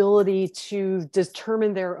some ability to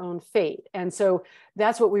determine their own fate. And so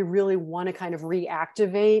that's what we really want to kind of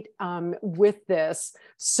reactivate with this,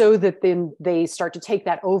 so that then they start to take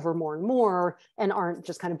that over more and more and aren't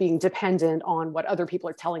just kind of being dependent on what other people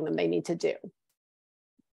are telling them they need to do.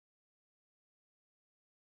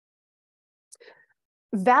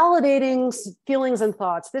 Validating feelings and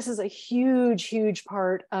thoughts. This is a huge, huge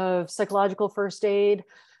part of psychological first aid.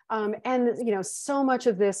 And so much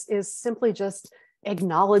of this is simply just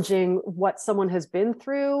acknowledging what someone has been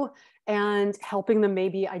through and helping them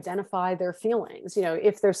maybe identify their feelings.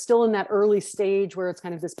 If they're still in that early stage where it's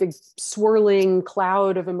kind of this big swirling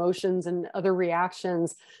cloud of emotions and other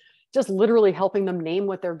reactions, just literally helping them name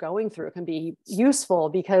what they're going through can be useful,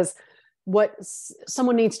 because what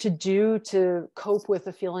someone needs to do to cope with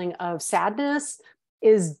a feeling of sadness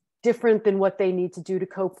is different than what they need to do to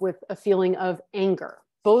cope with a feeling of anger.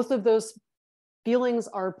 Both of those feelings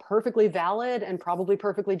are perfectly valid and probably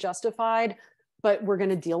perfectly justified, but we're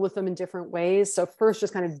going to deal with them in different ways. So first,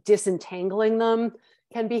 just kind of disentangling them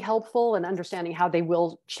can be helpful, and understanding how they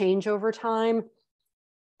will change over time.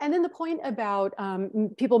 And then the point about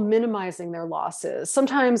people minimizing their losses.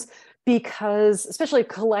 Sometimes, because especially a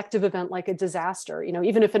collective event like a disaster,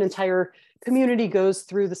 even if an entire community goes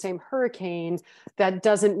through the same hurricane, that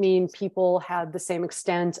doesn't mean people had the same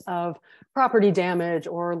extent of property damage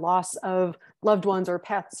or loss of loved ones or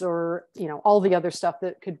pets, or all the other stuff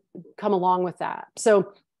that could come along with that.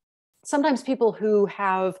 So sometimes people who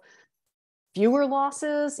have fewer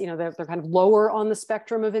losses, they're kind of lower on the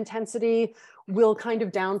spectrum of intensity, will kind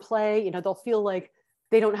of downplay. They'll feel like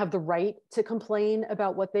they don't have the right to complain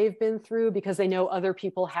about what they've been through because they know other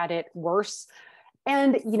people had it worse.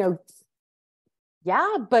 And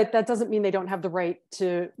yeah, but that doesn't mean they don't have the right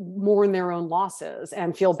to mourn their own losses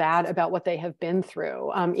and feel bad about what they have been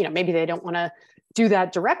through. Maybe they don't want to do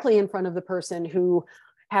that directly in front of the person who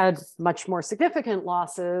had much more significant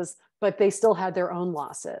losses, but they still had their own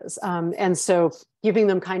losses. And so giving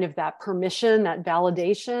them kind of that permission, that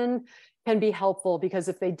validation, can be helpful, because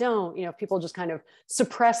if they don't, if people just kind of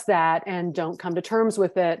suppress that and don't come to terms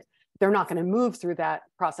with it, they're not going to move through that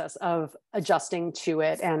process of adjusting to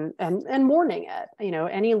it and mourning it.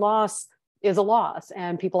 Any loss is a loss,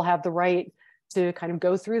 and people have the right to kind of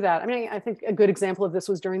go through that. I mean, I think a good example of this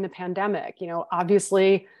was during the pandemic.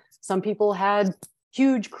 Obviously some people had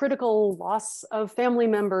huge critical loss of family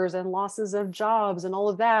members and losses of jobs and all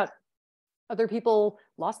of that. Other people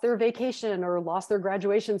lost their vacation or lost their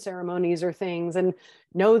graduation ceremonies or things. And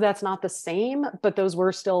no, that's not the same, but those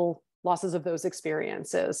were still losses of those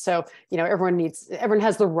experiences. So, everyone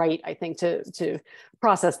has the right, I think, to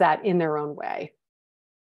process that in their own way.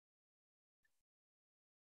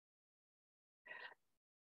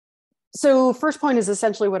 So first point is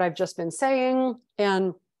essentially what I've just been saying.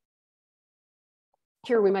 And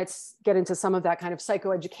here we might get into some of that kind of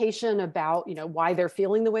psychoeducation about, why they're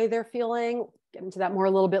feeling the way they're feeling. Get into that more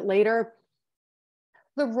a little bit later.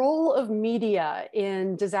 The role of media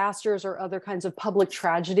in disasters or other kinds of public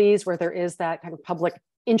tragedies where there is that kind of public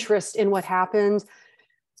interest in what happened.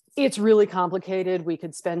 It's really complicated. We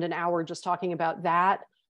could spend an hour just talking about that.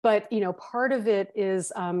 But, part of it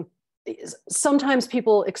is sometimes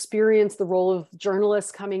people experience the role of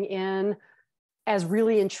journalists coming in as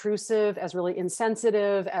really intrusive, as really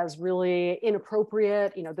insensitive, as really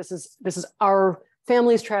inappropriate. This is our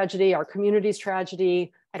family's tragedy, our community's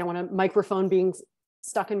tragedy. I don't want a microphone being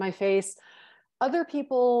stuck in my face. Other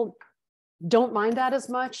people don't mind that as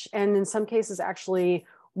much, and in some cases actually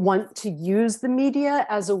want to use the media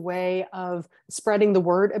as a way of spreading the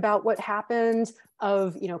word about what happened,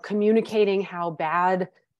 of communicating how bad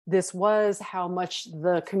this was, how much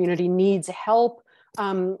the community needs help,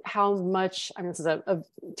 how much, this is a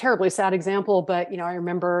terribly sad example, but I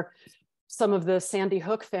remember some of the Sandy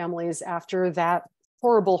Hook families after that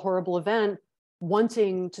horrible, horrible event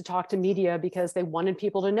wanting to talk to media because they wanted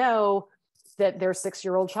people to know that their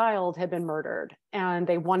 6-year-old child had been murdered, and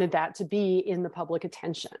they wanted that to be in the public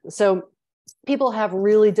attention. So people have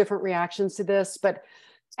really different reactions to this, but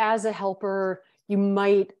as a helper, you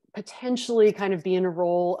might potentially kind of be in a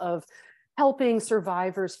role of helping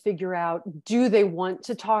survivors figure out, do they want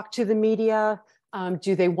to talk to the media?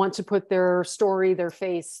 Do they want to put their story, their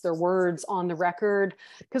face, their words on the record?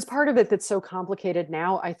 Because part of it that's so complicated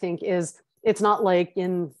now, I think, is it's not like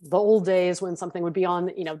in the old days when something would be on,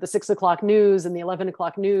 the 6 o'clock news and the 11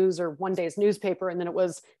 o'clock news or one day's newspaper, and then it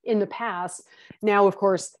was in the past. Now, of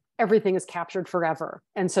course, everything is captured forever.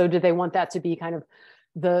 And so do they want that to be kind of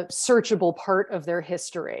the searchable part of their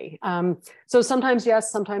history? So sometimes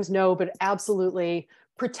yes, sometimes no, but absolutely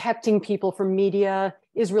protecting people from media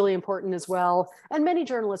is really important as well. And many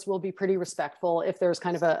journalists will be pretty respectful if there's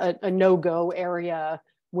kind of a no-go area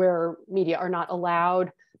where media are not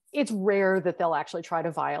allowed. It's rare that they'll actually try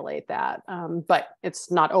to violate that, but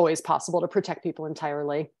it's not always possible to protect people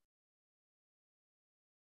entirely.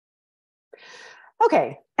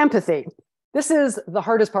 Okay, empathy. This is the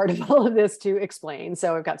hardest part of all of this to explain.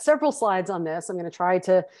 So I've got several slides on this. I'm going to try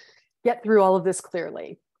to get through all of this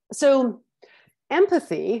clearly. So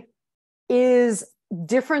empathy is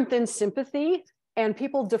different than sympathy, and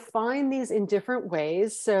people define these in different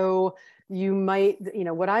ways. So you might,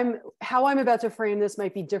 how I'm about to frame this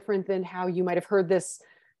might be different than how you might have heard this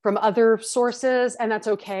from other sources, and that's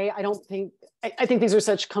okay. I think these are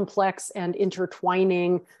such complex and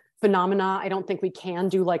intertwining phenomena. I don't think we can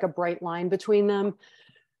do like a bright line between them.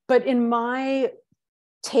 But in my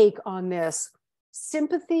take on this,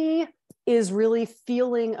 sympathy is really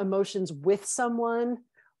feeling emotions with someone,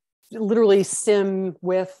 literally sim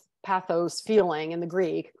with pathos, feeling in the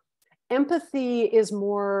Greek. Empathy is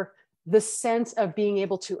more the sense of being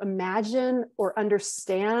able to imagine or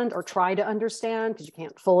understand or try to understand, because you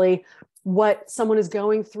can't fully, what someone is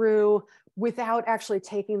going through without actually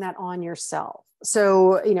taking that on yourself.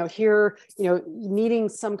 So, here, needing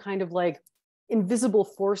some kind of like invisible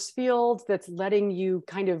force field that's letting you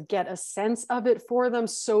kind of get a sense of it for them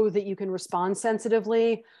so that you can respond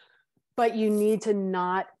sensitively, but you need to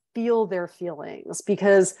not feel their feelings,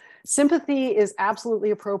 because sympathy is absolutely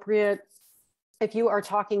appropriate if you are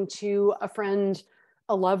talking to a friend,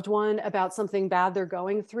 a loved one about something bad they're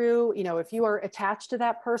going through. If you are attached to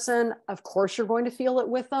that person, of course you're going to feel it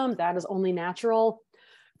with them. That is only natural.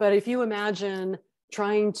 But if you imagine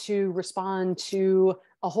trying to respond to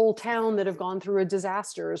a whole town that have gone through a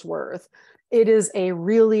disaster's worth, it is a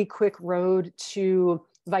really quick road to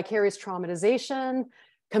vicarious traumatization,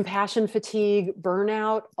 compassion fatigue,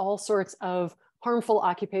 burnout, all sorts of harmful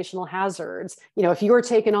occupational hazards. If you are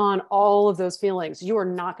taking on all of those feelings, you are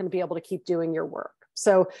not going to be able to keep doing your work.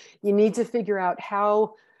 So you need to figure out,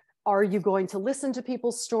 how are you going to listen to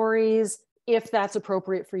people's stories, if that's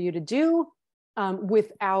appropriate for you to do,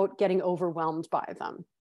 without getting overwhelmed by them.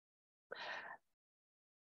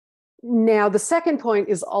 Now, the second point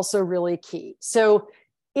is also really key. So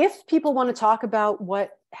if people want to talk about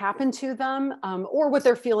what happened to them, or what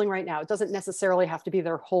they're feeling right now, it doesn't necessarily have to be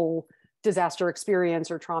their whole disaster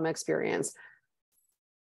experience or trauma experience.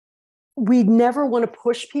 We never want to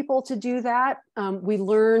push people to do that. We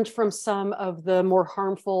learned from some of the more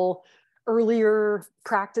harmful earlier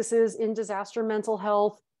practices in disaster mental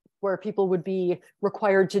health, where people would be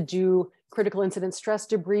required to do critical incident stress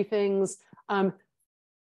debriefings,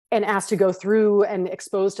 and asked to go through and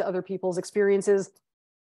expose to other people's experiences.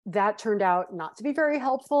 That turned out not to be very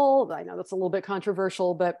helpful. I know that's a little bit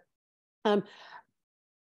controversial, but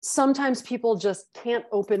sometimes people just can't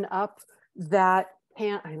open up that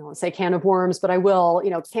I don't want to say can of worms, but I will,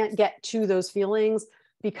 can't get to those feelings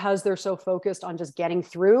because they're so focused on just getting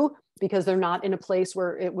through, because they're not in a place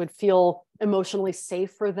where it would feel emotionally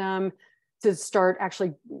safe for them to start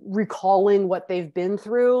actually recalling what they've been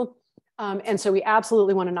through. And so we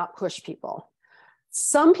absolutely want to not push people.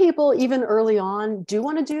 Some people, even early on, do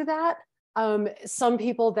want to do that. Some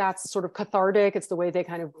people, that's sort of cathartic. It's the way they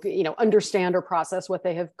kind of, understand or process what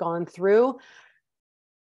they have gone through.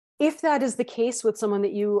 If that is the case with someone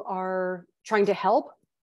that you are trying to help,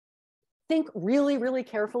 think really, really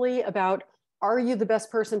carefully about, are you the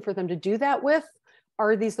best person for them to do that with?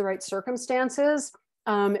 Are these the right circumstances?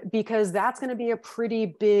 Because that's going to be a pretty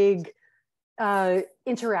big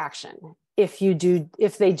interaction if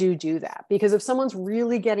they do that. Because if someone's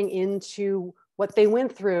really getting into what they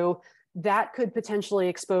went through, that could potentially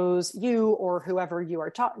expose you or whoever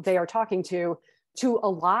they are talking to a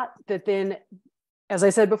lot that then, as I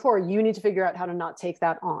said before, you need to figure out how to not take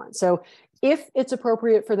that on. So if it's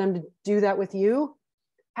appropriate for them to do that with you,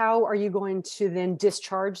 how are you going to then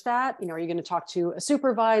discharge that? Are you going to talk to a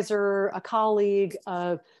supervisor, a colleague,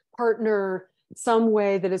 a partner, some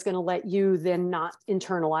way that is going to let you then not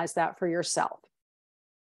internalize that for yourself?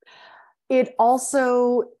 It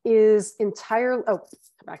also is entirely, come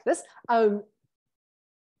back to this.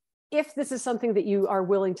 If this is something that you are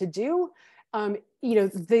willing to do,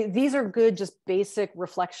 these are good, just basic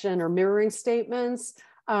reflection or mirroring statements.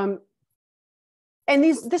 And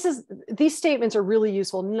these statements are really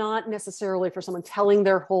useful, not necessarily for someone telling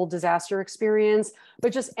their whole disaster experience,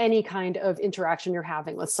 but just any kind of interaction you're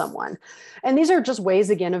having with someone. And these are just ways,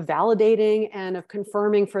 again, of validating and of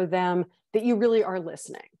confirming for them that you really are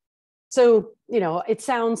listening. So, it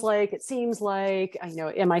sounds like, it seems like,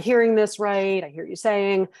 am I hearing this right? I hear you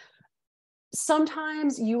saying.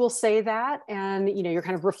 Sometimes you will say that and, you're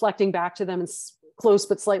kind of reflecting back to them in close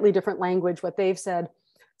but slightly different language, what they've said.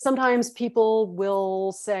 Sometimes people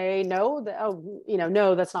will say, no,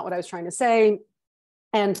 no, that's not what I was trying to say.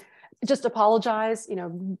 And just apologize.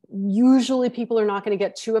 Usually people are not going to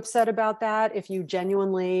get too upset about that if you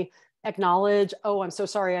genuinely acknowledge, oh, I'm so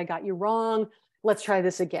sorry, I got you wrong. Let's try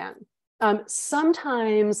this again.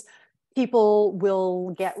 Sometimes people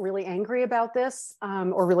will get really angry about this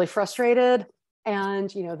or really frustrated. And,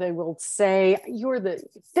 they will say, you're the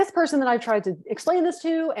fifth person that I've tried to explain this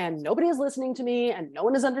to, and nobody is listening to me, and no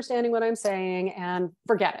one is understanding what I'm saying, and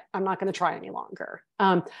forget it. I'm not going to try any longer.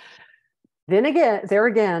 Then again,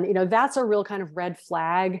 that's a real kind of red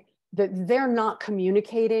flag that they're not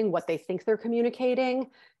communicating what they think they're communicating.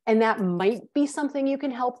 And that might be something you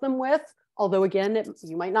can help them with. Although, again,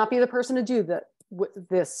 you might not be the person to do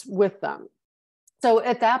this with them. So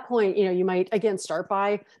at that point, you might, again, start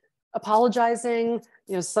by apologizing,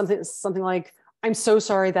 something like, I'm so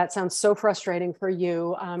sorry, that sounds so frustrating for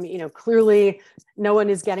you. Clearly no one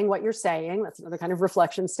is getting what you're saying. That's another kind of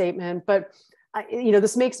reflection statement. But,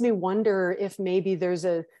 this makes me wonder if maybe there's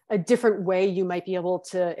a different way you might be able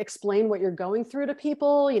to explain what you're going through to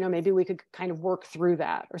people. Maybe we could kind of work through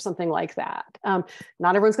that or something like that.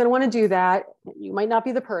 Not everyone's going to want to do that. You might not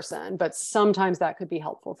be the person, but sometimes that could be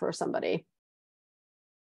helpful for somebody.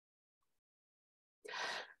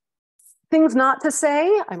 Things not to say.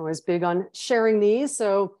 I'm always big on sharing these.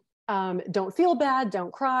 So don't feel bad,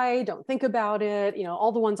 don't cry, don't think about it.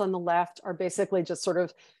 All the ones on the left are basically just sort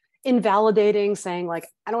of invalidating, saying like,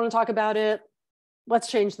 I don't want to talk about it. Let's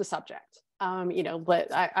change the subject. I don't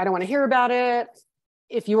want to hear about it.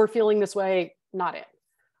 If you are feeling this way, not it.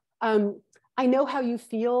 I know how you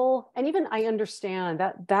feel. And even I understand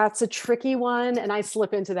that that's a tricky one. And I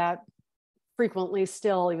slip into that frequently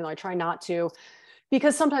still, even though I try not to.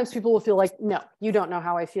 Because sometimes people will feel like, no, you don't know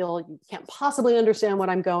how I feel. You can't possibly understand what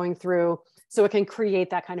I'm going through. So it can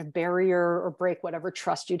create that kind of barrier or break whatever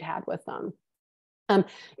trust you'd had with them.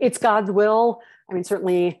 It's God's will. I mean,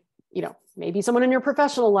 certainly, maybe someone in your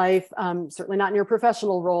professional life, certainly not in your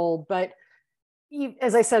professional role, but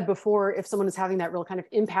as I said before, if someone is having that real kind of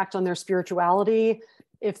impact on their spirituality,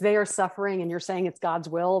 if they are suffering and you're saying it's God's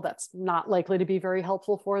will, that's not likely to be very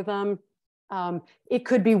helpful for them. It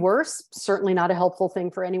could be worse, certainly not a helpful thing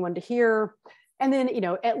for anyone to hear. And then,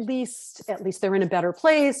 at least they're in a better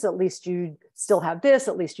place. At least you still have this.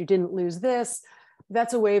 At least you didn't lose this.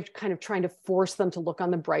 That's a way of kind of trying to force them to look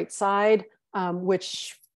on the bright side,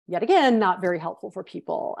 which yet again, not very helpful for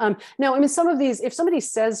people. Now, I mean, some of these, if somebody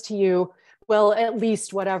says to you, well, at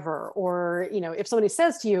least whatever, or, if somebody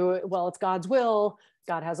says to you, well, it's God's will,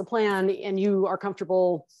 God has a plan, and you are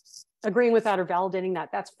comfortable agreeing with that or validating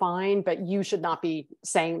that, that's fine, but you should not be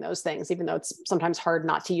saying those things, even though it's sometimes hard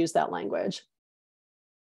not to use that language.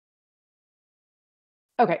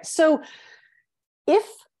 Okay, so if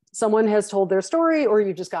someone has told their story or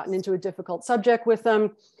you've just gotten into a difficult subject with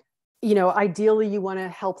them, ideally you want to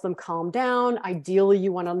help them calm down. Ideally,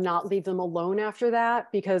 you want to not leave them alone after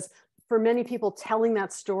that, because for many people, telling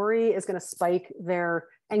that story is going to spike their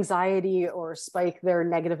anxiety or spike their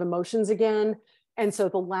negative emotions again. And so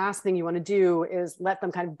the last thing you want to do is let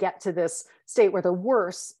them kind of get to this state where they're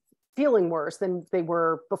worse, feeling worse than they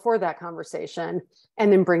were before that conversation,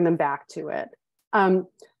 and then bring them back to it.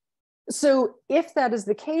 So if that is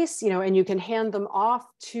the case, and you can hand them off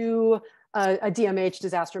to a DMH,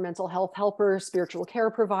 disaster mental health helper, spiritual care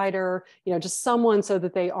provider, just someone so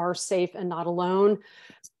that they are safe and not alone,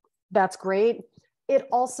 that's great. It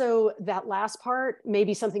also, that last part may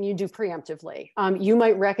be something you do preemptively. You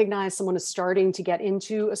might recognize someone is starting to get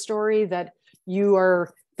into a story that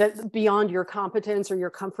beyond your competence or your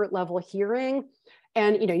comfort level hearing.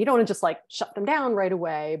 And, you don't want to just like shut them down right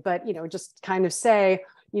away, but, just kind of say,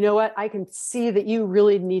 you know what, I can see that you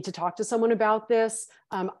really need to talk to someone about this.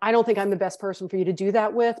 I don't think I'm the best person for you to do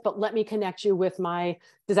that with, but let me connect you with my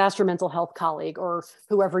disaster mental health colleague or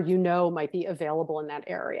whoever might be available in that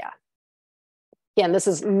area. Again, this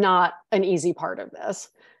is not an easy part of this,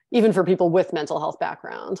 even for people with mental health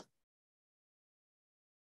background.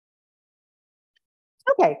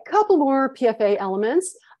 Okay, couple more PFA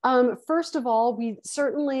elements. First of all, we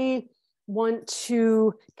certainly want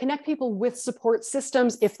to connect people with support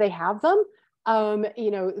systems if they have them.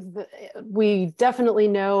 We definitely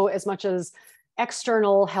know, as much as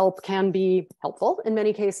external help can be helpful in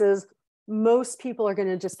many cases, most people are going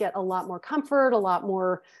to just get a lot more comfort, a lot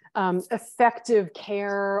more effective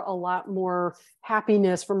care, a lot more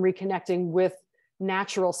happiness from reconnecting with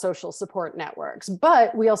natural social support networks.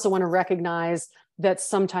 But we also want to recognize that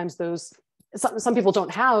sometimes some people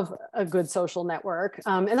don't have a good social network.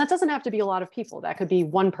 And that doesn't have to be a lot of people. That could be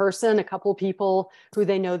one person, a couple people who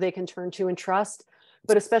they know they can turn to and trust.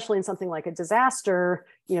 But especially in something like a disaster,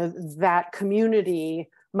 that community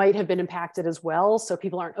might have been impacted as well. So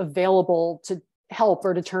people aren't available to help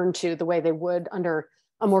or to turn to the way they would under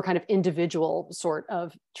a more kind of individual sort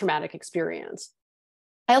of traumatic experience.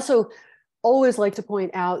 I also always like to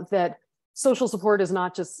point out that social support is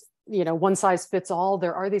not just, one size fits all.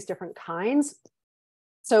 There are these different kinds.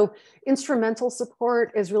 So instrumental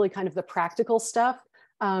support is really kind of the practical stuff.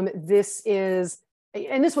 This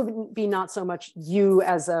would be not so much you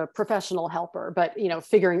as a professional helper, but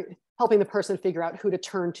helping the person figure out who to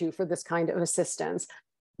turn to for this kind of assistance.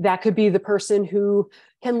 That could be the person who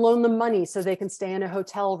can loan them money so they can stay in a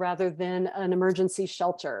hotel rather than an emergency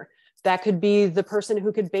shelter. That could be the person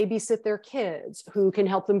who could babysit their kids, who can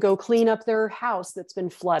help them go clean up their house that's been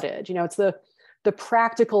flooded. It's the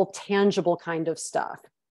practical, tangible kind of stuff.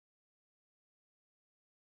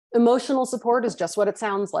 Emotional support is just what it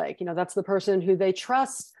sounds like. That's the person who they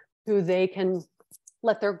trust, who they can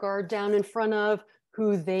let their guard down in front of,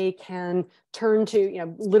 who they can turn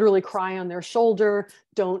to, literally cry on their shoulder,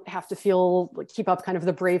 don't have to keep up kind of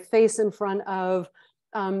the brave face in front of.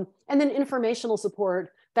 And then informational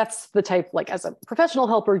support, that's the type, like as a professional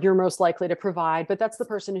helper, you're most likely to provide, but that's the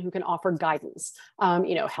person who can offer guidance,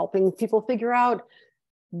 helping people figure out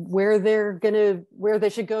where they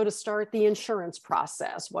should go to start the insurance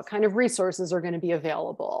process, what kind of resources are going to be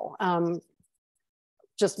available.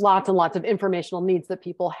 Just lots and lots of informational needs that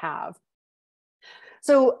people have.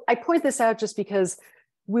 So I point this out just because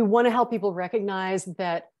we want to help people recognize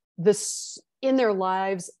that in their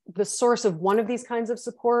lives, the source of one of these kinds of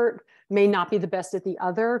support may not be the best at the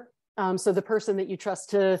other. So the person that you trust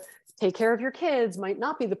to take care of your kids might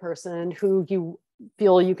not be the person who you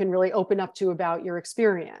feel you can really open up to about your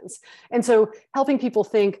experience. And so helping people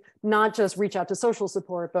think, not just reach out to social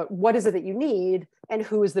support, but what is it that you need and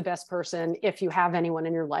who is the best person, if you have anyone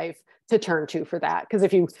in your life, to turn to for that. Because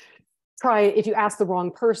if you ask the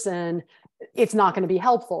wrong person, it's not going to be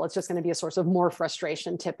helpful. It's just going to be a source of more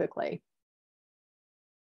frustration typically.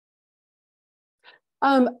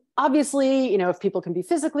 Obviously, if people can be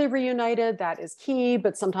physically reunited, that is key,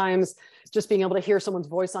 but sometimes just being able to hear someone's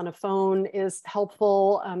voice on a phone is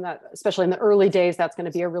helpful. Especially in the early days, that's going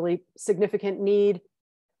to be a really significant need.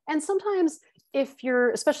 And sometimes if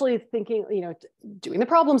you're especially thinking, doing the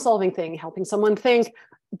problem solving thing, helping someone think,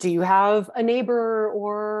 do you have a neighbor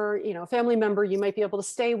or, a family member you might be able to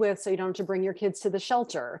stay with so you don't have to bring your kids to the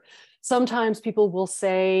shelter? Sometimes people will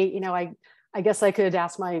say, I guess I could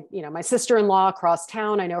ask my sister-in-law across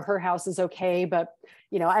town. I know her house is okay, but,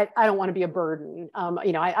 I don't want to be a burden.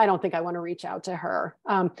 I don't think I want to reach out to her.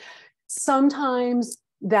 Sometimes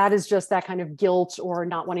that is just that kind of guilt or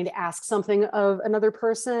not wanting to ask something of another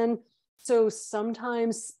person. So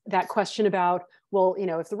sometimes that question about, well,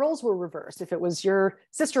 if the roles were reversed, if it was your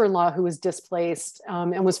sister-in-law who was displaced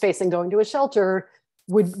and was facing going to a shelter,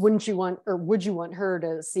 would you want her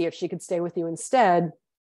to see if she could stay with you instead?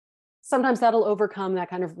 Sometimes that'll overcome that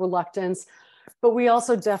kind of reluctance. But we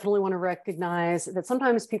also definitely want to recognize that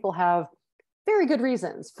sometimes people have very good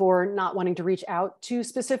reasons for not wanting to reach out to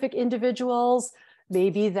specific individuals.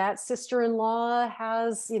 Maybe that sister-in-law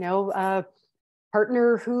has, a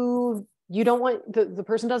partner who you don't want, the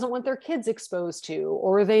person doesn't want their kids exposed to,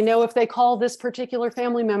 or they know if they call this particular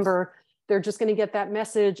family member, they're just going to get that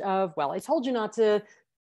message of, well, I told you not to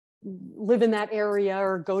live in that area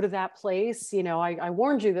or go to that place. I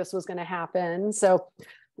warned you this was going to happen. So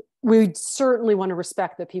we certainly want to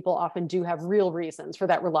respect that people often do have real reasons for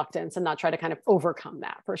that reluctance and not try to kind of overcome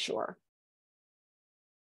that, for sure.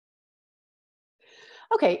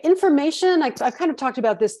 Okay, information, I've kind of talked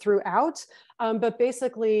about this throughout, but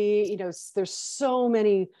basically, there's so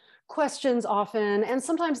many questions often, and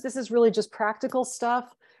sometimes this is really just practical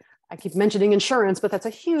stuff. I keep mentioning insurance, but that's a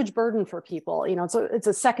huge burden for people. It's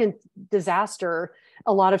a second disaster.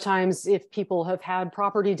 A lot of times if people have had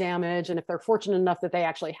property damage and if they're fortunate enough that they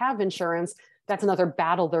actually have insurance, that's another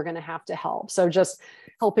battle they're going to have to help. So just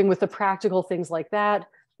helping with the practical things like that.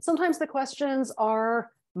 Sometimes the questions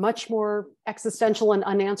are much more existential and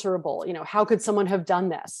unanswerable. How could someone have done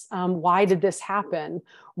this? Why did this happen?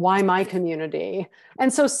 Why my community?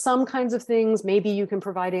 And so some kinds of things maybe you can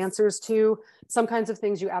provide answers to. Some kinds of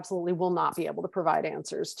things you absolutely will not be able to provide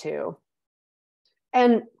answers to.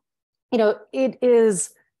 And it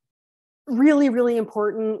is really, really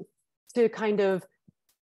important to kind of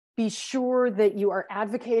be sure that you are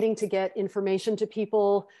advocating to get information to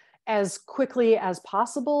people as quickly as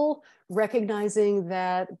possible, recognizing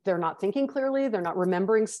that they're not thinking clearly, they're not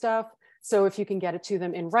remembering stuff. So if you can get it to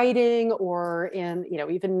them in writing or in,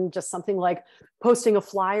 even just something like posting a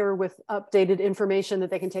flyer with updated information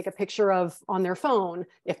that they can take a picture of on their phone,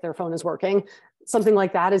 if their phone is working, something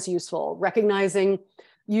like that is useful. Recognizing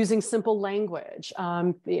using simple language.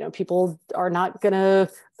 People are not going to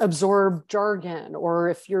absorb jargon, or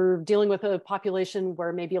if you're dealing with a population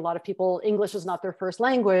where maybe a lot of people, English is not their first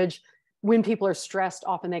language, when people are stressed,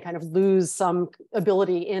 often they kind of lose some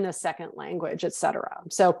ability in a second language, et cetera.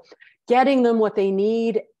 So getting them what they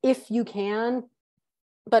need if you can,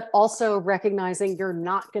 but also recognizing you're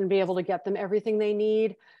not going to be able to get them everything they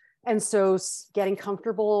need. And so getting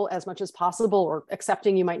comfortable as much as possible, or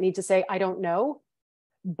accepting you might need to say, I don't know.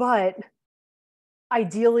 But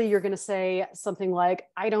ideally, you're going to say something like,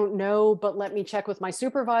 I don't know, but let me check with my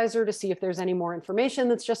supervisor to see if there's any more information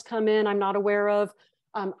that's just come in I'm not aware of.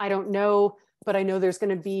 I don't know, but I know there's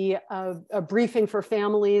going to be a briefing for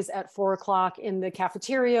families at 4 o'clock in the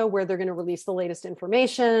cafeteria where they're going to release the latest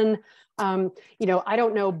information. I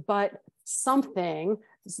don't know, but something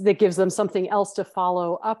that gives them something else to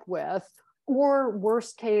follow up with. Or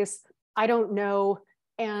worst case, I don't know,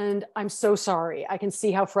 and I'm so sorry. I can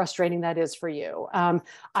see how frustrating that is for you.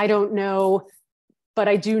 I don't know, but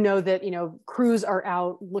I do know that, crews are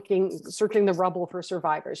out searching the rubble for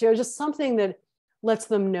survivors. Just something that lets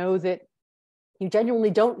them know that you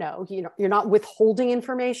genuinely don't know. You're not withholding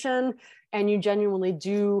information, and you genuinely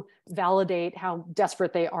do validate how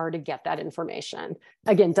desperate they are to get that information.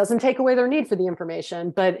 Again, doesn't take away their need for the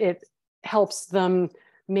information, but it helps them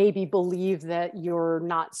maybe believe that you're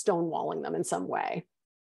not stonewalling them in some way.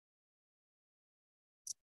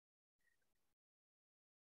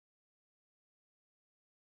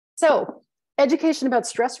 So education about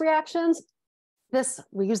stress reactions.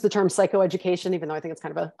 We use the term psychoeducation, even though I think it's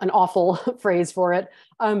kind of an awful phrase for it.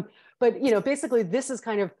 But basically this is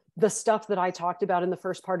kind of the stuff that I talked about in the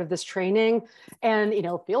first part of this training. And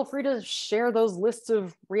feel free to share those lists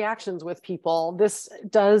of reactions with people. This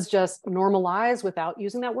does just normalize without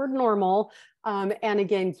using that word normal. And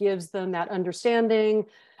again, gives them that understanding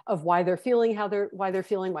of why they're feeling, why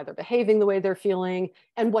they're behaving the way they're feeling,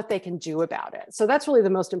 and what they can do about it. So that's really the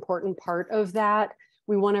most important part of that.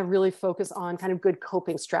 We want to really focus on kind of good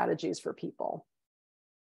coping strategies for people.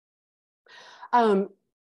 Couple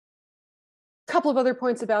of other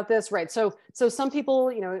points about this, right? So some people,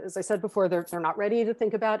 as I said before, they're not ready to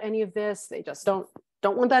think about any of this. They just don't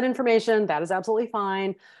want that information. That is absolutely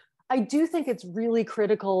fine. I do think it's really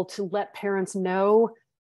critical to let parents know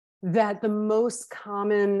that the most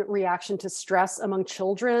common reaction to stress among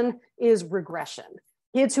children is regression.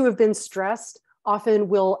 Kids who have been stressed often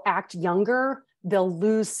will act younger. They'll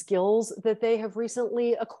lose skills that they have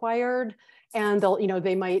recently acquired, and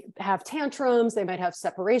they might have tantrums, they might have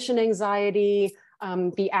separation anxiety,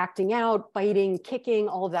 be acting out, biting, kicking,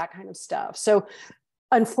 all of that kind of stuff. So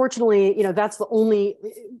unfortunately, that's the only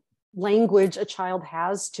language a child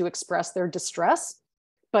has to express their distress.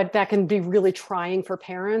 But that can be really trying for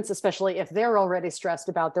parents, especially if they're already stressed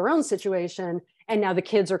about their own situation, and now the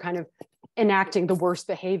kids are kind of enacting the worst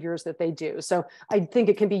behaviors that they do. So I think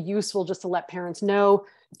it can be useful just to let parents know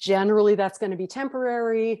Generally, that's going to be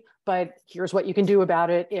temporary, but here's what you can do about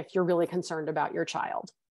it if you're really concerned about your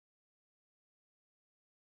child.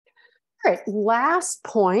 All right, last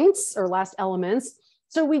points or last elements.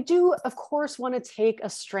 So we do, of course, want to take a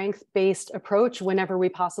strength-based approach whenever we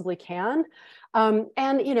possibly can.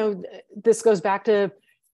 And, you know, this goes back to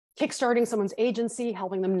kickstarting someone's agency,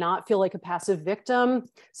 helping them not feel like a passive victim.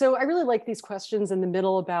 So I really like these questions in the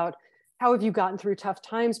middle about how have you gotten through tough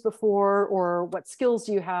times before, or what skills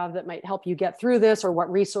do you have that might help you get through this, or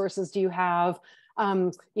what resources do you have?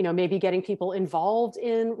 You know, maybe getting people involved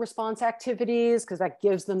in response activities, because that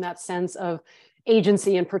gives them that sense of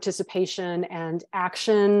agency and participation and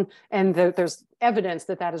action. And there's evidence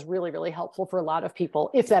that that is really, really helpful for a lot of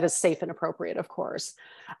people, if that is safe and appropriate, of course.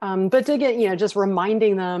 But again, you know, just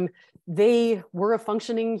reminding them they were a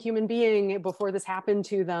functioning human being before this happened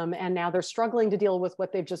to them, and now they're struggling to deal with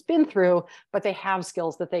what they've just been through, but they have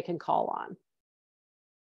skills that they can call on.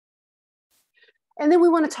 And then we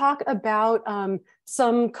want to talk about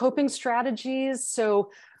some coping strategies.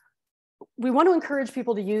 So we want to encourage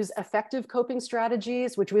people to use effective coping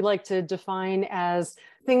strategies, which we like to define as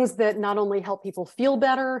things that not only help people feel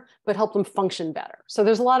better, but help them function better. So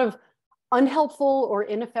there's a lot of unhelpful or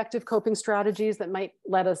ineffective coping strategies that might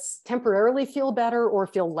let us temporarily feel better or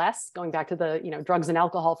feel less, going back to the, you know, drugs and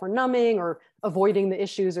alcohol for numbing or avoiding the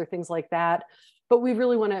issues or things like that. But we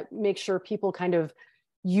really want to make sure people kind of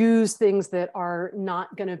use things that are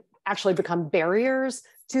not going to actually become barriers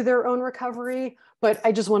to their own recovery. But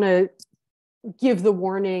I just want to give the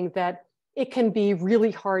warning that it can be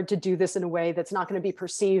really hard to do this in a way that's not going to be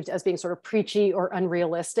perceived as being sort of preachy or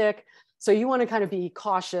unrealistic. So you want to kind of be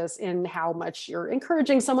cautious in how much you're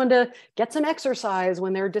encouraging someone to get some exercise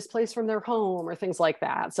when they're displaced from their home or things like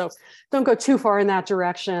that. So don't go too far in that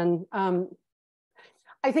direction.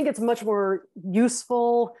 I think it's much more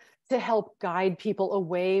useful to help guide people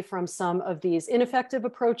away from some of these ineffective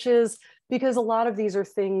approaches, because a lot of these are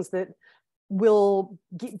things that will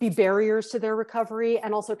be barriers to their recovery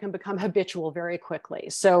and also can become habitual very quickly.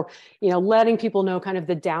 So, you know, letting people know kind of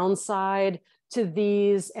the downside to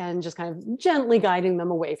these and just kind of gently guiding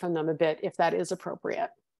them away from them a bit if that is appropriate.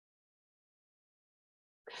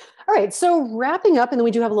 All right, so wrapping up, and then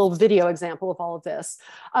we do have a little video example of all of this.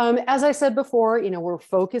 As I said before, you know, we're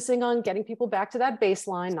focusing on getting people back to that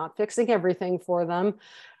baseline, not fixing everything for them.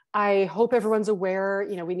 I hope everyone's aware,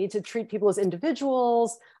 you know, we need to treat people as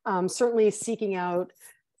individuals, certainly seeking out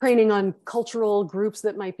training on cultural groups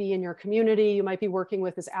that might be in your community, you might be working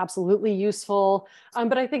with is absolutely useful.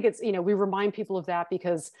 But I think it's, you know, we remind people of that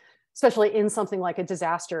because especially in something like a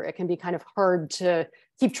disaster, it can be kind of hard to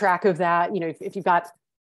keep track of that. You know, if you've got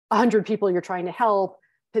 100 people you're trying to help,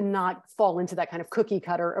 to not fall into that kind of cookie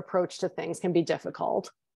cutter approach to things can be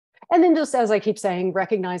difficult. And then just as I keep saying,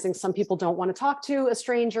 recognizing some people don't want to talk to a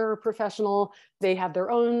stranger or professional, they have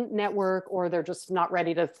their own network, or they're just not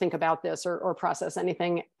ready to think about this or process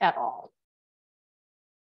anything at all.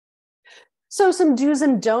 So some do's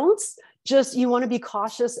and don'ts, just you want to be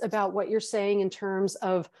cautious about what you're saying in terms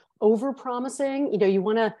of over-promising. You know, you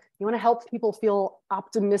want to help people feel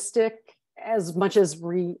optimistic as much as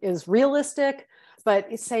is realistic,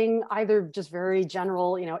 but saying either just very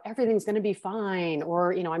general, you know, everything's going to be fine,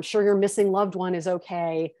 or, you know, I'm sure your missing loved one is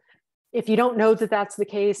okay. If you don't know that that's the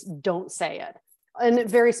case, don't say it. And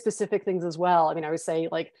very specific things as well. I mean, I would say,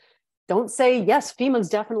 like, don't say, yes, FEMA's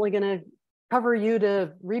definitely going to cover you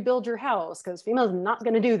to rebuild your house, because FEMA's not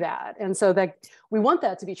going to do that. And so that we want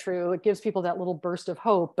that to be true. It gives people that little burst of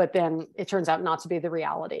hope, but then it turns out not to be the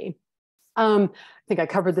reality. I think I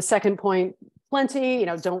covered the second point plenty. You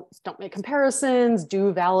know, don't make comparisons,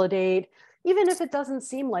 do validate, even if it doesn't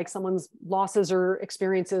seem like someone's losses or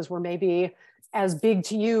experiences were maybe as big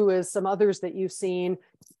to you as some others that you've seen.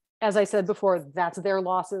 As I said before, that's their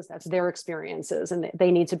losses, that's their experiences, and they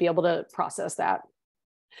need to be able to process that.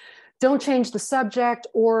 Don't change the subject,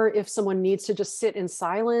 or if someone needs to just sit in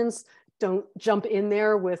silence, don't jump in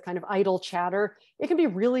there with kind of idle chatter. It can be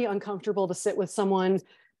really uncomfortable to sit with someone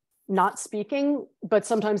not speaking, but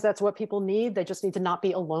sometimes that's what people need. They just need to not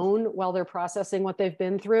be alone while they're processing what they've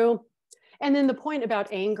been through. And then the point about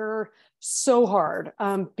anger, so hard,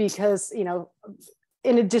 because, you know,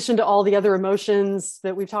 in addition to all the other emotions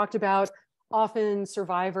that we've talked about, often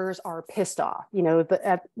survivors are pissed off, you know,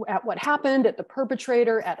 at what happened, at the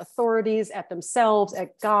perpetrator, at authorities, at themselves,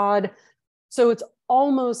 at God. So it's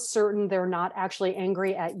almost certain they're not actually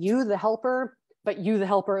angry at you, the helper, but you, the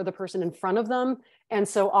helper, are the person in front of them. And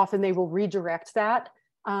so often they will redirect that.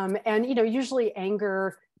 And, you know, usually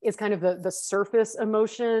anger is kind of the surface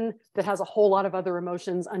emotion that has a whole lot of other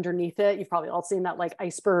emotions underneath it. You've probably all seen that like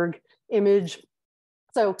iceberg image.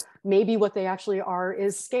 So maybe what they actually are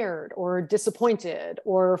is scared or disappointed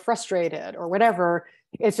or frustrated or whatever.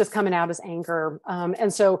 It's just coming out as anger.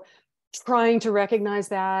 And so trying to recognize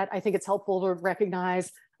that, I think it's helpful to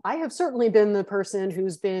recognize I have certainly been the person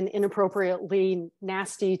who's been inappropriately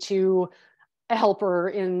nasty to a helper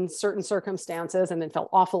in certain circumstances and then felt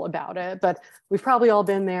awful about it. But we've probably all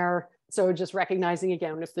been there. So just recognizing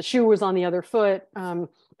again, if the shoe was on the other foot,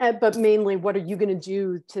 but mainly what are you going to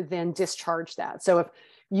do to then discharge that? So if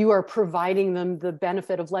you are providing them the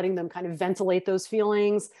benefit of letting them kind of ventilate those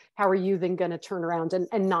feelings, how are you then going to turn around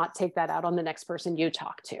and not take that out on the next person you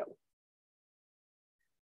talk to?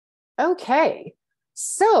 Okay,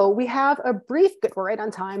 so we have a brief, good, we're right on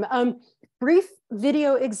time, brief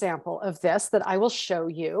video example of this that I will show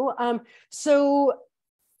you. So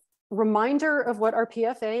reminder of what our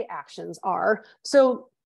PFA actions are. So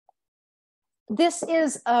this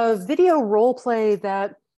is a video role play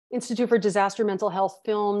that Institute for Disaster Mental Health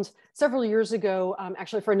filmed several years ago,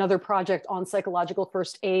 actually for another project on psychological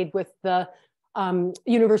first aid with the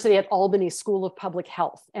University at Albany School of Public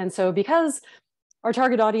Health. And so because our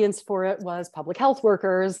target audience for it was public health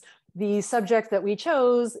workers, the subject that we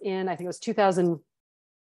chose in, I think it was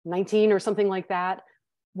 2019 or something like that,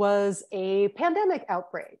 was a pandemic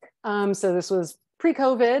outbreak. So this was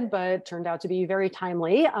pre-COVID, but turned out to be very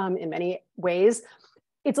timely in many ways.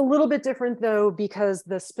 It's a little bit different though, because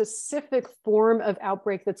the specific form of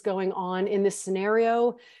outbreak that's going on in this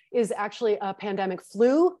scenario is actually a pandemic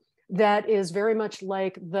flu that is very much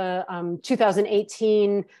like the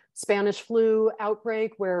 2018 Spanish flu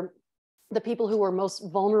outbreak, where the people who are most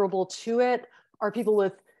vulnerable to it are people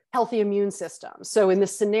with healthy immune systems. So in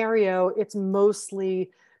this scenario, it's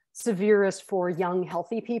mostly severest for young,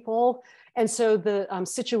 healthy people. And so the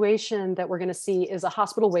situation that we're going to see is a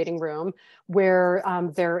hospital waiting room where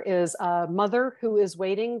there is a mother who is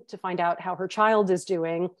waiting to find out how her child is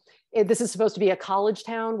doing. This is supposed to be a college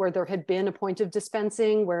town where there had been a point of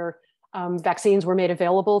dispensing where vaccines were made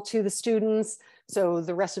available to the students. So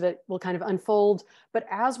the rest of it will kind of unfold. But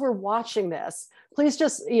as we're watching this, please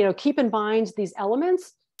just keep in mind these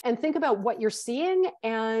elements and think about what you're seeing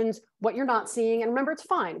and what you're not seeing. And remember, it's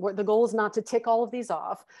fine. The goal is not to tick all of these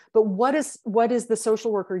off, but what is the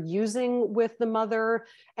social worker using with the mother,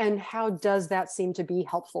 and how does that seem to be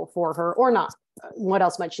helpful for her or not? What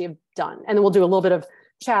else might she have done? And then we'll do a little bit of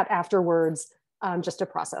chat afterwards just to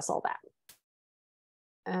process all that.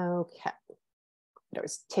 Okay. It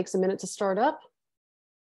always takes a minute to start up.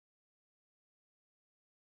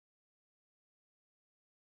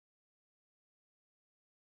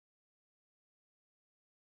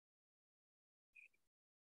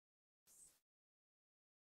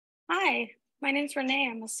 Hi, my name's Renee.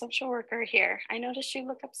 I'm a social worker here. I noticed you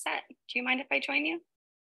look upset. Do you mind if I join you?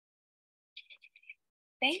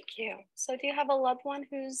 Thank you. So do you have a loved one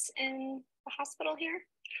who's in the hospital here?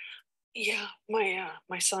 Yeah,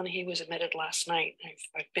 my son, he was admitted last night.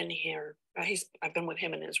 I've been here. I've been with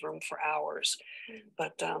him in his room for hours,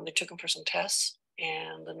 but they took him for some tests,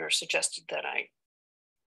 and the nurse suggested that I,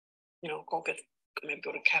 maybe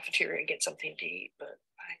go to the cafeteria and get something to eat, but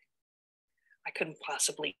I couldn't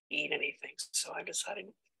possibly eat anything, so I decided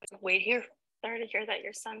to wait here. Sorry to hear that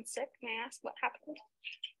your son's sick. May I ask what happened?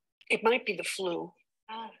 It might be the flu.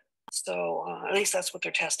 So at least that's what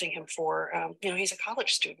they're testing him for. He's a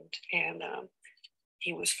college student, and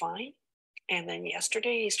he was fine. And then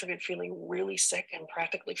yesterday he started feeling really sick and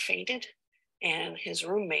practically fainted. And his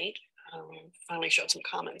roommate finally showed some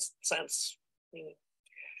common sense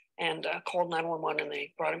and called 911, and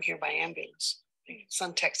they brought him here by ambulance. My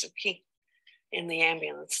son texted me in the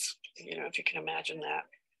ambulance, if you can imagine that.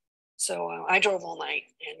 So I drove all night,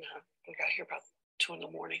 and we got here about 2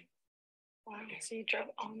 a.m. Wow, so you drove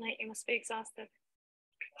all night. You must be exhausted.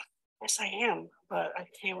 Yes, I am, but I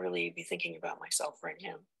can't really be thinking about myself right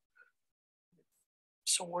now.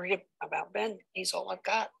 So worried about Ben. He's all I've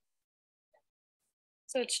got.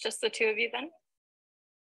 So it's just the two of you then?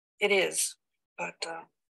 It is, but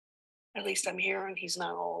at least I'm here and he's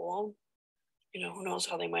not all alone. Who knows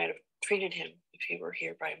how they might have treated him if he were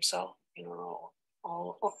here by himself. No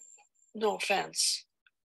offense.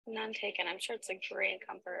 None taken. I'm sure it's a great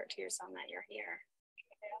comfort to your son that you're here.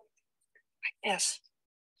 Yes.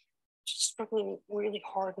 Just struggling really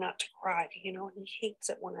hard not to cry. He hates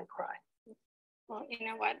it when I cry. Well, you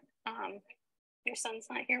know what? Your son's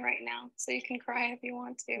not here right now, so you can cry if you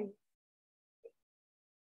want to.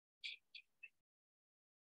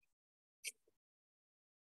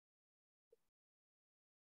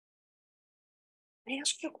 May I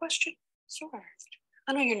ask you a question? Sure.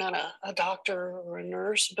 I know you're not a doctor or a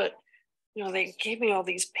nurse, but they gave me all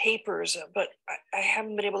these papers, but I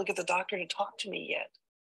haven't been able to get the doctor to talk to me yet.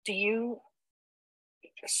 It's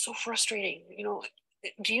so frustrating,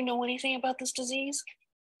 do you know anything about this disease?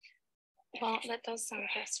 Well, that does sound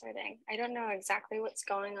frustrating. I don't know exactly what's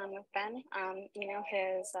going on with Ben.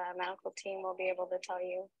 His medical team will be able to tell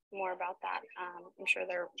you more about that. I'm sure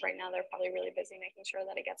right now they're probably really busy making sure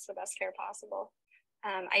that it gets the best care possible.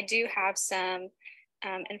 I do have some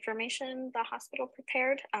information the hospital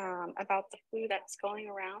prepared about the flu that's going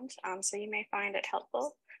around. So you may find it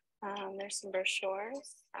helpful. There's some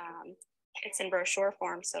brochures. It's in brochure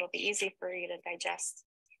form, so it'll be easy for you to digest.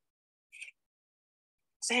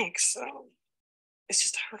 Thanks. It's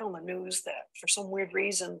just heard on the news that for some weird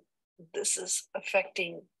reason, this is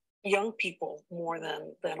affecting young people more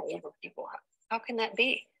than older people. How can that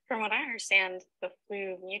be? From what I understand, the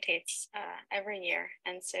flu mutates every year.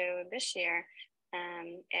 And so this year,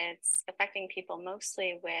 it's affecting people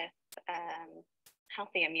mostly with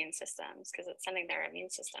healthy immune systems because it's sending their immune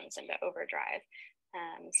systems into overdrive.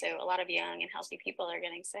 So a lot of young and healthy people are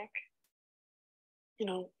getting sick.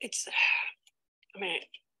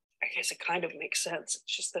 I guess it kind of makes sense.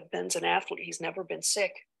 It's just that Ben's an athlete. He's never been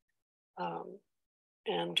sick.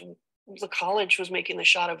 And the college was making the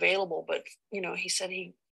shot available, but, he said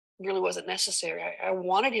he really wasn't necessary. I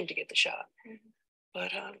wanted him to get the shot,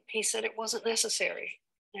 but he said it wasn't necessary.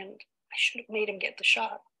 And I should have made him get the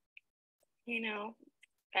shot.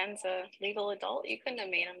 Ben's a legal adult. You couldn't have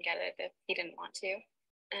made him get it if he didn't want to.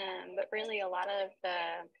 But really, a lot of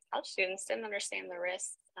the college students didn't understand the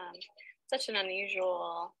risks. Such an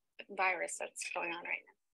unusual virus that's going on right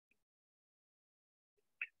now.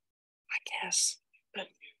 I guess, but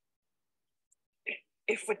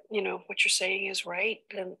if what you're saying is right,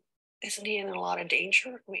 then isn't he in a lot of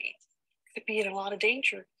danger? I mean, he could be in a lot of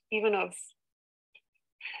danger, even of.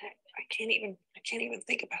 I can't even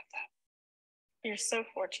think about that. You're so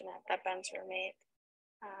fortunate that Ben's roommate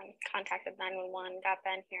contacted 911, got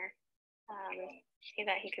Ben here,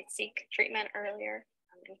 that he could seek treatment earlier,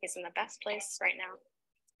 and he's in the best place right now.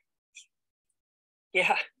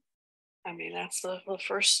 Yeah, I mean, that's the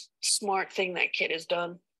first smart thing that kid has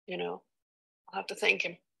done. I'll have to thank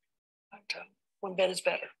him. But when Ben is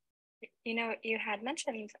better. You had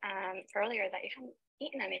mentioned earlier that you hadn't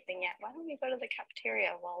eaten anything yet. Why don't you go to the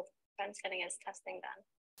cafeteria while Ben's getting his testing done?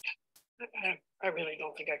 I really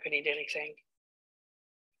don't think I could eat anything.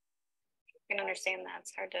 I can understand that.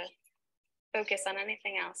 It's hard to focus on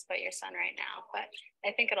anything else but your son right now. But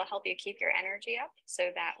I think it'll help you keep your energy up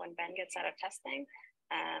so that when Ben gets out of testing,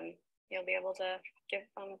 you'll be able to give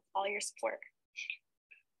him all your support.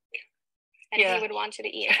 And he would want you to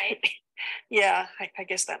eat, right? Yeah, I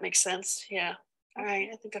guess that makes sense. Yeah. All right.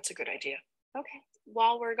 I think that's a good idea. Okay.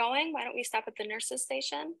 While we're going, why don't we stop at the nurse's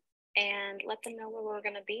station and let them know where we're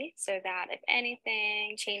going to be so that if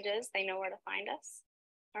anything changes, they know where to find us.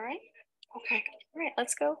 All right? Okay. All right,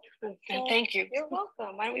 let's go. And thank you. You're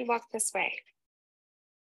welcome. Why don't we walk this way?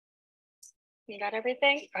 You got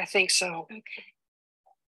everything? I think so. Okay.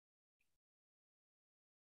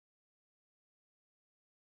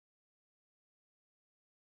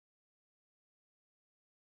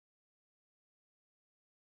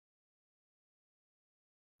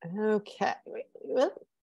 Okay.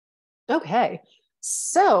 Okay.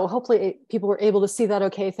 So hopefully people were able to see that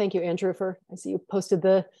okay. Thank you, Andrew, I see you posted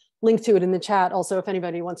the link to it in the chat. Also, if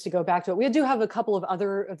anybody wants to go back to it, we do have a couple of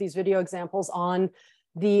other of these video examples on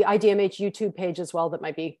the IDMH YouTube page as well that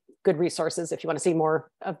might be good resources if you want to see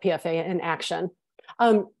more of PFA in action.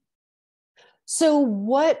 So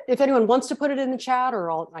what, if anyone wants to put it in the chat,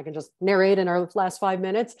 or I can just narrate in our last 5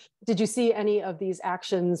 minutes, did you see any of these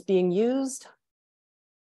actions being used?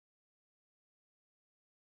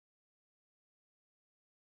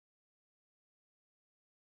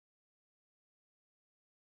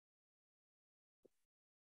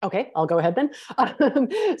 Okay, I'll go ahead then.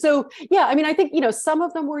 So yeah, I mean, I think, some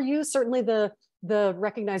of them were used, certainly the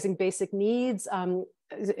recognizing basic needs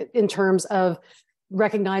in terms of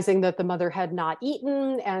recognizing that the mother had not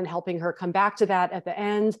eaten and helping her come back to that at the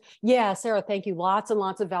end. Yeah, Sarah, thank you. Lots and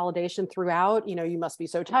lots of validation throughout. You must be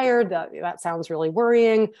so tired. That sounds really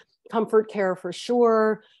worrying. Comfort care for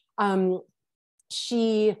sure.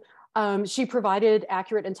 She provided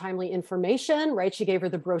accurate and timely information, right? She gave her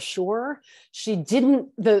the brochure. She didn't,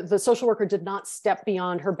 the social worker did not step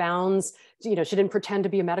beyond her bounds. She didn't pretend to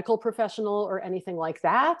be a medical professional or anything like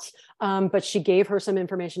that. But she gave her some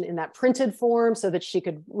information in that printed form so that she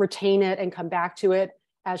could retain it and come back to it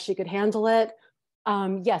as she could handle it.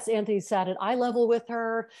 Yes, Anthony sat at eye level with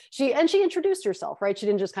her. She introduced herself, right? She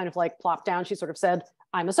didn't just kind of like plop down. She sort of said,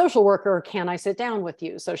 I'm a social worker, can I sit down with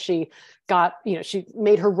you? So she got, she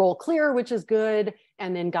made her role clear, which is good,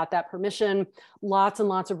 and then got that permission. Lots and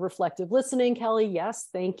lots of reflective listening, Kelly. Yes,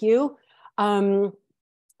 thank you.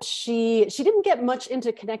 She didn't get much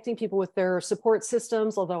into connecting people with their support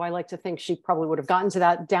systems, although I like to think she probably would have gotten to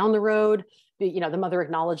that down the road. The mother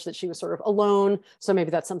acknowledged that she was sort of alone, so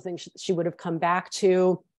maybe that's something she would have come back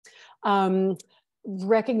to.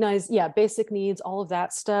 Recognize, basic needs, all of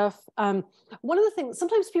that stuff. One of the things,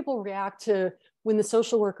 sometimes people react to when the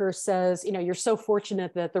social worker says, you're so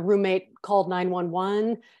fortunate that the roommate called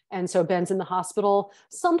 911 and so Ben's in the hospital.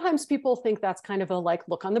 Sometimes people think that's kind of a like,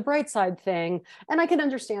 look on the bright side thing. And I can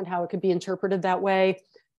understand how it could be interpreted that way.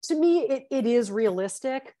 To me, it is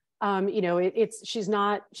realistic. She's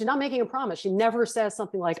not making a promise. She never says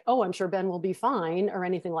something like, oh, I'm sure Ben will be fine or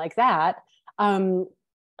anything like that.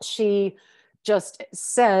 She just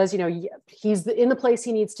says, he's in the place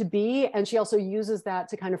he needs to be. And she also uses that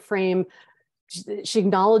to kind of frame, she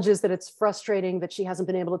acknowledges that it's frustrating that she hasn't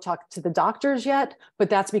been able to talk to the doctors yet, but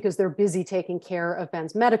that's because they're busy taking care of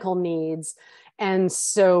Ben's medical needs. And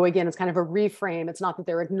so again, it's kind of a reframe. It's not that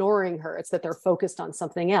they're ignoring her, it's that they're focused on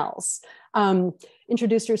something else.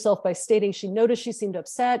 Introduced herself by stating she noticed she seemed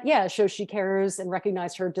upset. Yeah, shows she cares and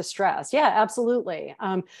recognized her distress. Yeah, absolutely.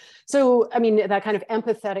 So, I mean, that kind of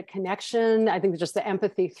empathetic connection, I think just the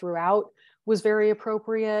empathy throughout was very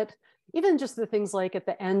appropriate. Even just the things like at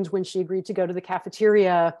the end when she agreed to go to the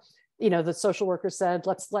cafeteria, the social worker said,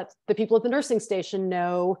 let's let the people at the nursing station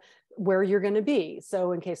know where you're going to be.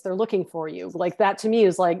 So in case they're looking for you, like that to me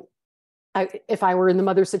is like, if I were in the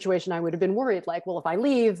mother's situation, I would have been worried like, well, if I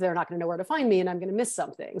leave, they're not going to know where to find me and I'm going to miss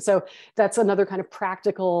something. So that's another kind of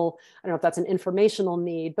practical, I don't know if that's an informational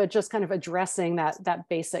need, but just kind of addressing that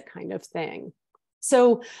basic kind of thing.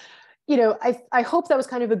 So, I hope that was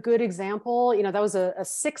kind of a good example. That was a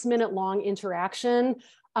 6-minute long interaction.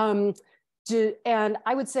 And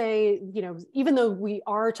I would say, even though we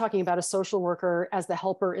are talking about a social worker as the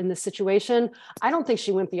helper in this situation, I don't think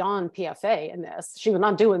she went beyond PFA in this. She was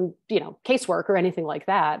not doing, casework or anything like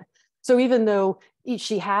that. So even though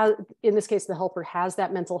she has, in this case, the helper has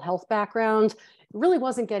that mental health background, really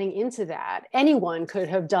wasn't getting into that. Anyone could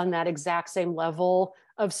have done that exact same level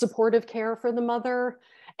of supportive care for the mother.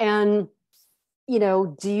 And,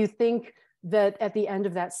 do you think that at the end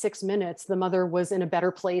of that 6 minutes, the mother was in a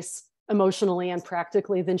better place emotionally and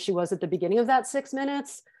practically than she was at the beginning of that 6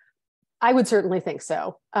 minutes? I would certainly think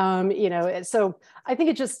so. So I think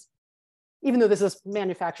it just, even though this is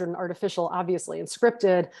manufactured and artificial, obviously, and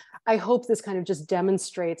scripted, I hope this kind of just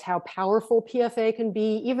demonstrates how powerful PFA can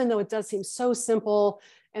be, even though it does seem so simple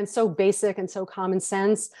and so basic and so common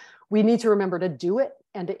sense. We need to remember to do it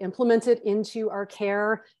and to implement it into our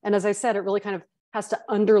care. And as I said, it really kind of has to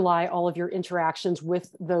underlie all of your interactions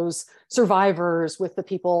with those survivors, with the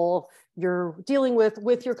people you're dealing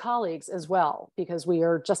with your colleagues as well, because we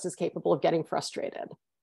are just as capable of getting frustrated.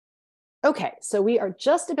 Okay, so we are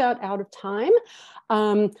just about out of time.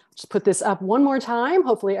 Just put this up one more time.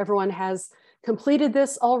 Hopefully everyone has completed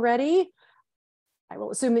this already. I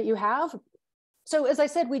will assume that you have. So as I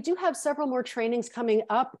said, we do have several more trainings coming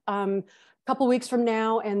up a couple weeks from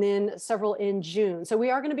now, and then several in June. So we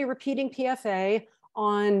are going to be repeating PFA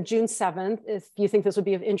on June 7th, if you think this would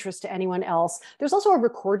be of interest to anyone else. There's also a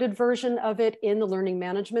recorded version of it in the learning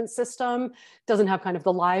management system. Doesn't have kind of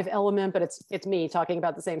the live element, but it's me talking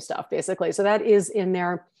about the same stuff, basically. So that is in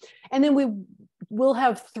there. And then we will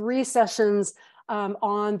have 3 sessions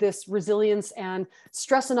on this resilience and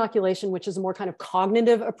stress inoculation, which is a more kind of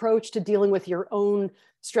cognitive approach to dealing with your own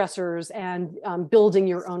stressors and building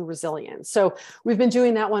your own resilience. So we've been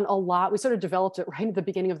doing that one a lot. We sort of developed it right at the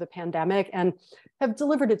beginning of the pandemic and have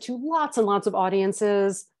delivered it to lots and lots of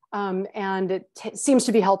audiences. And it seems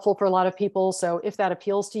to be helpful for a lot of people. So if that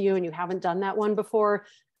appeals to you and you haven't done that one before,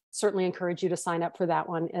 certainly encourage you to sign up for that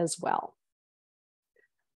one as well.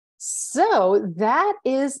 So that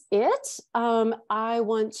is it. I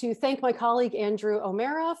want to thank my colleague, Andrew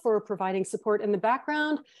O'Mara, for providing support in the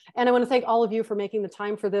background. And I want to thank all of you for making the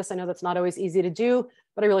time for this. I know that's not always easy to do,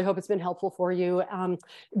 but I really hope it's been helpful for you.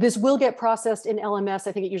 This will get processed in LMS.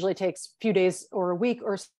 I think it usually takes a few days or a week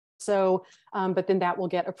or so, but then that will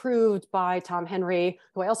get approved by Tom Henry,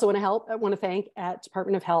 who I also want to thank at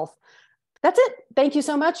Department of Health. That's it. Thank you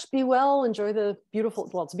so much. Be well. Enjoy the beautiful,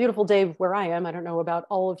 well, it's a beautiful day where I am. I don't know about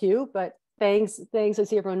all of you, but thanks. I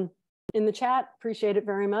see everyone in the chat. Appreciate it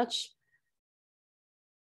very much.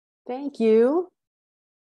 Thank you.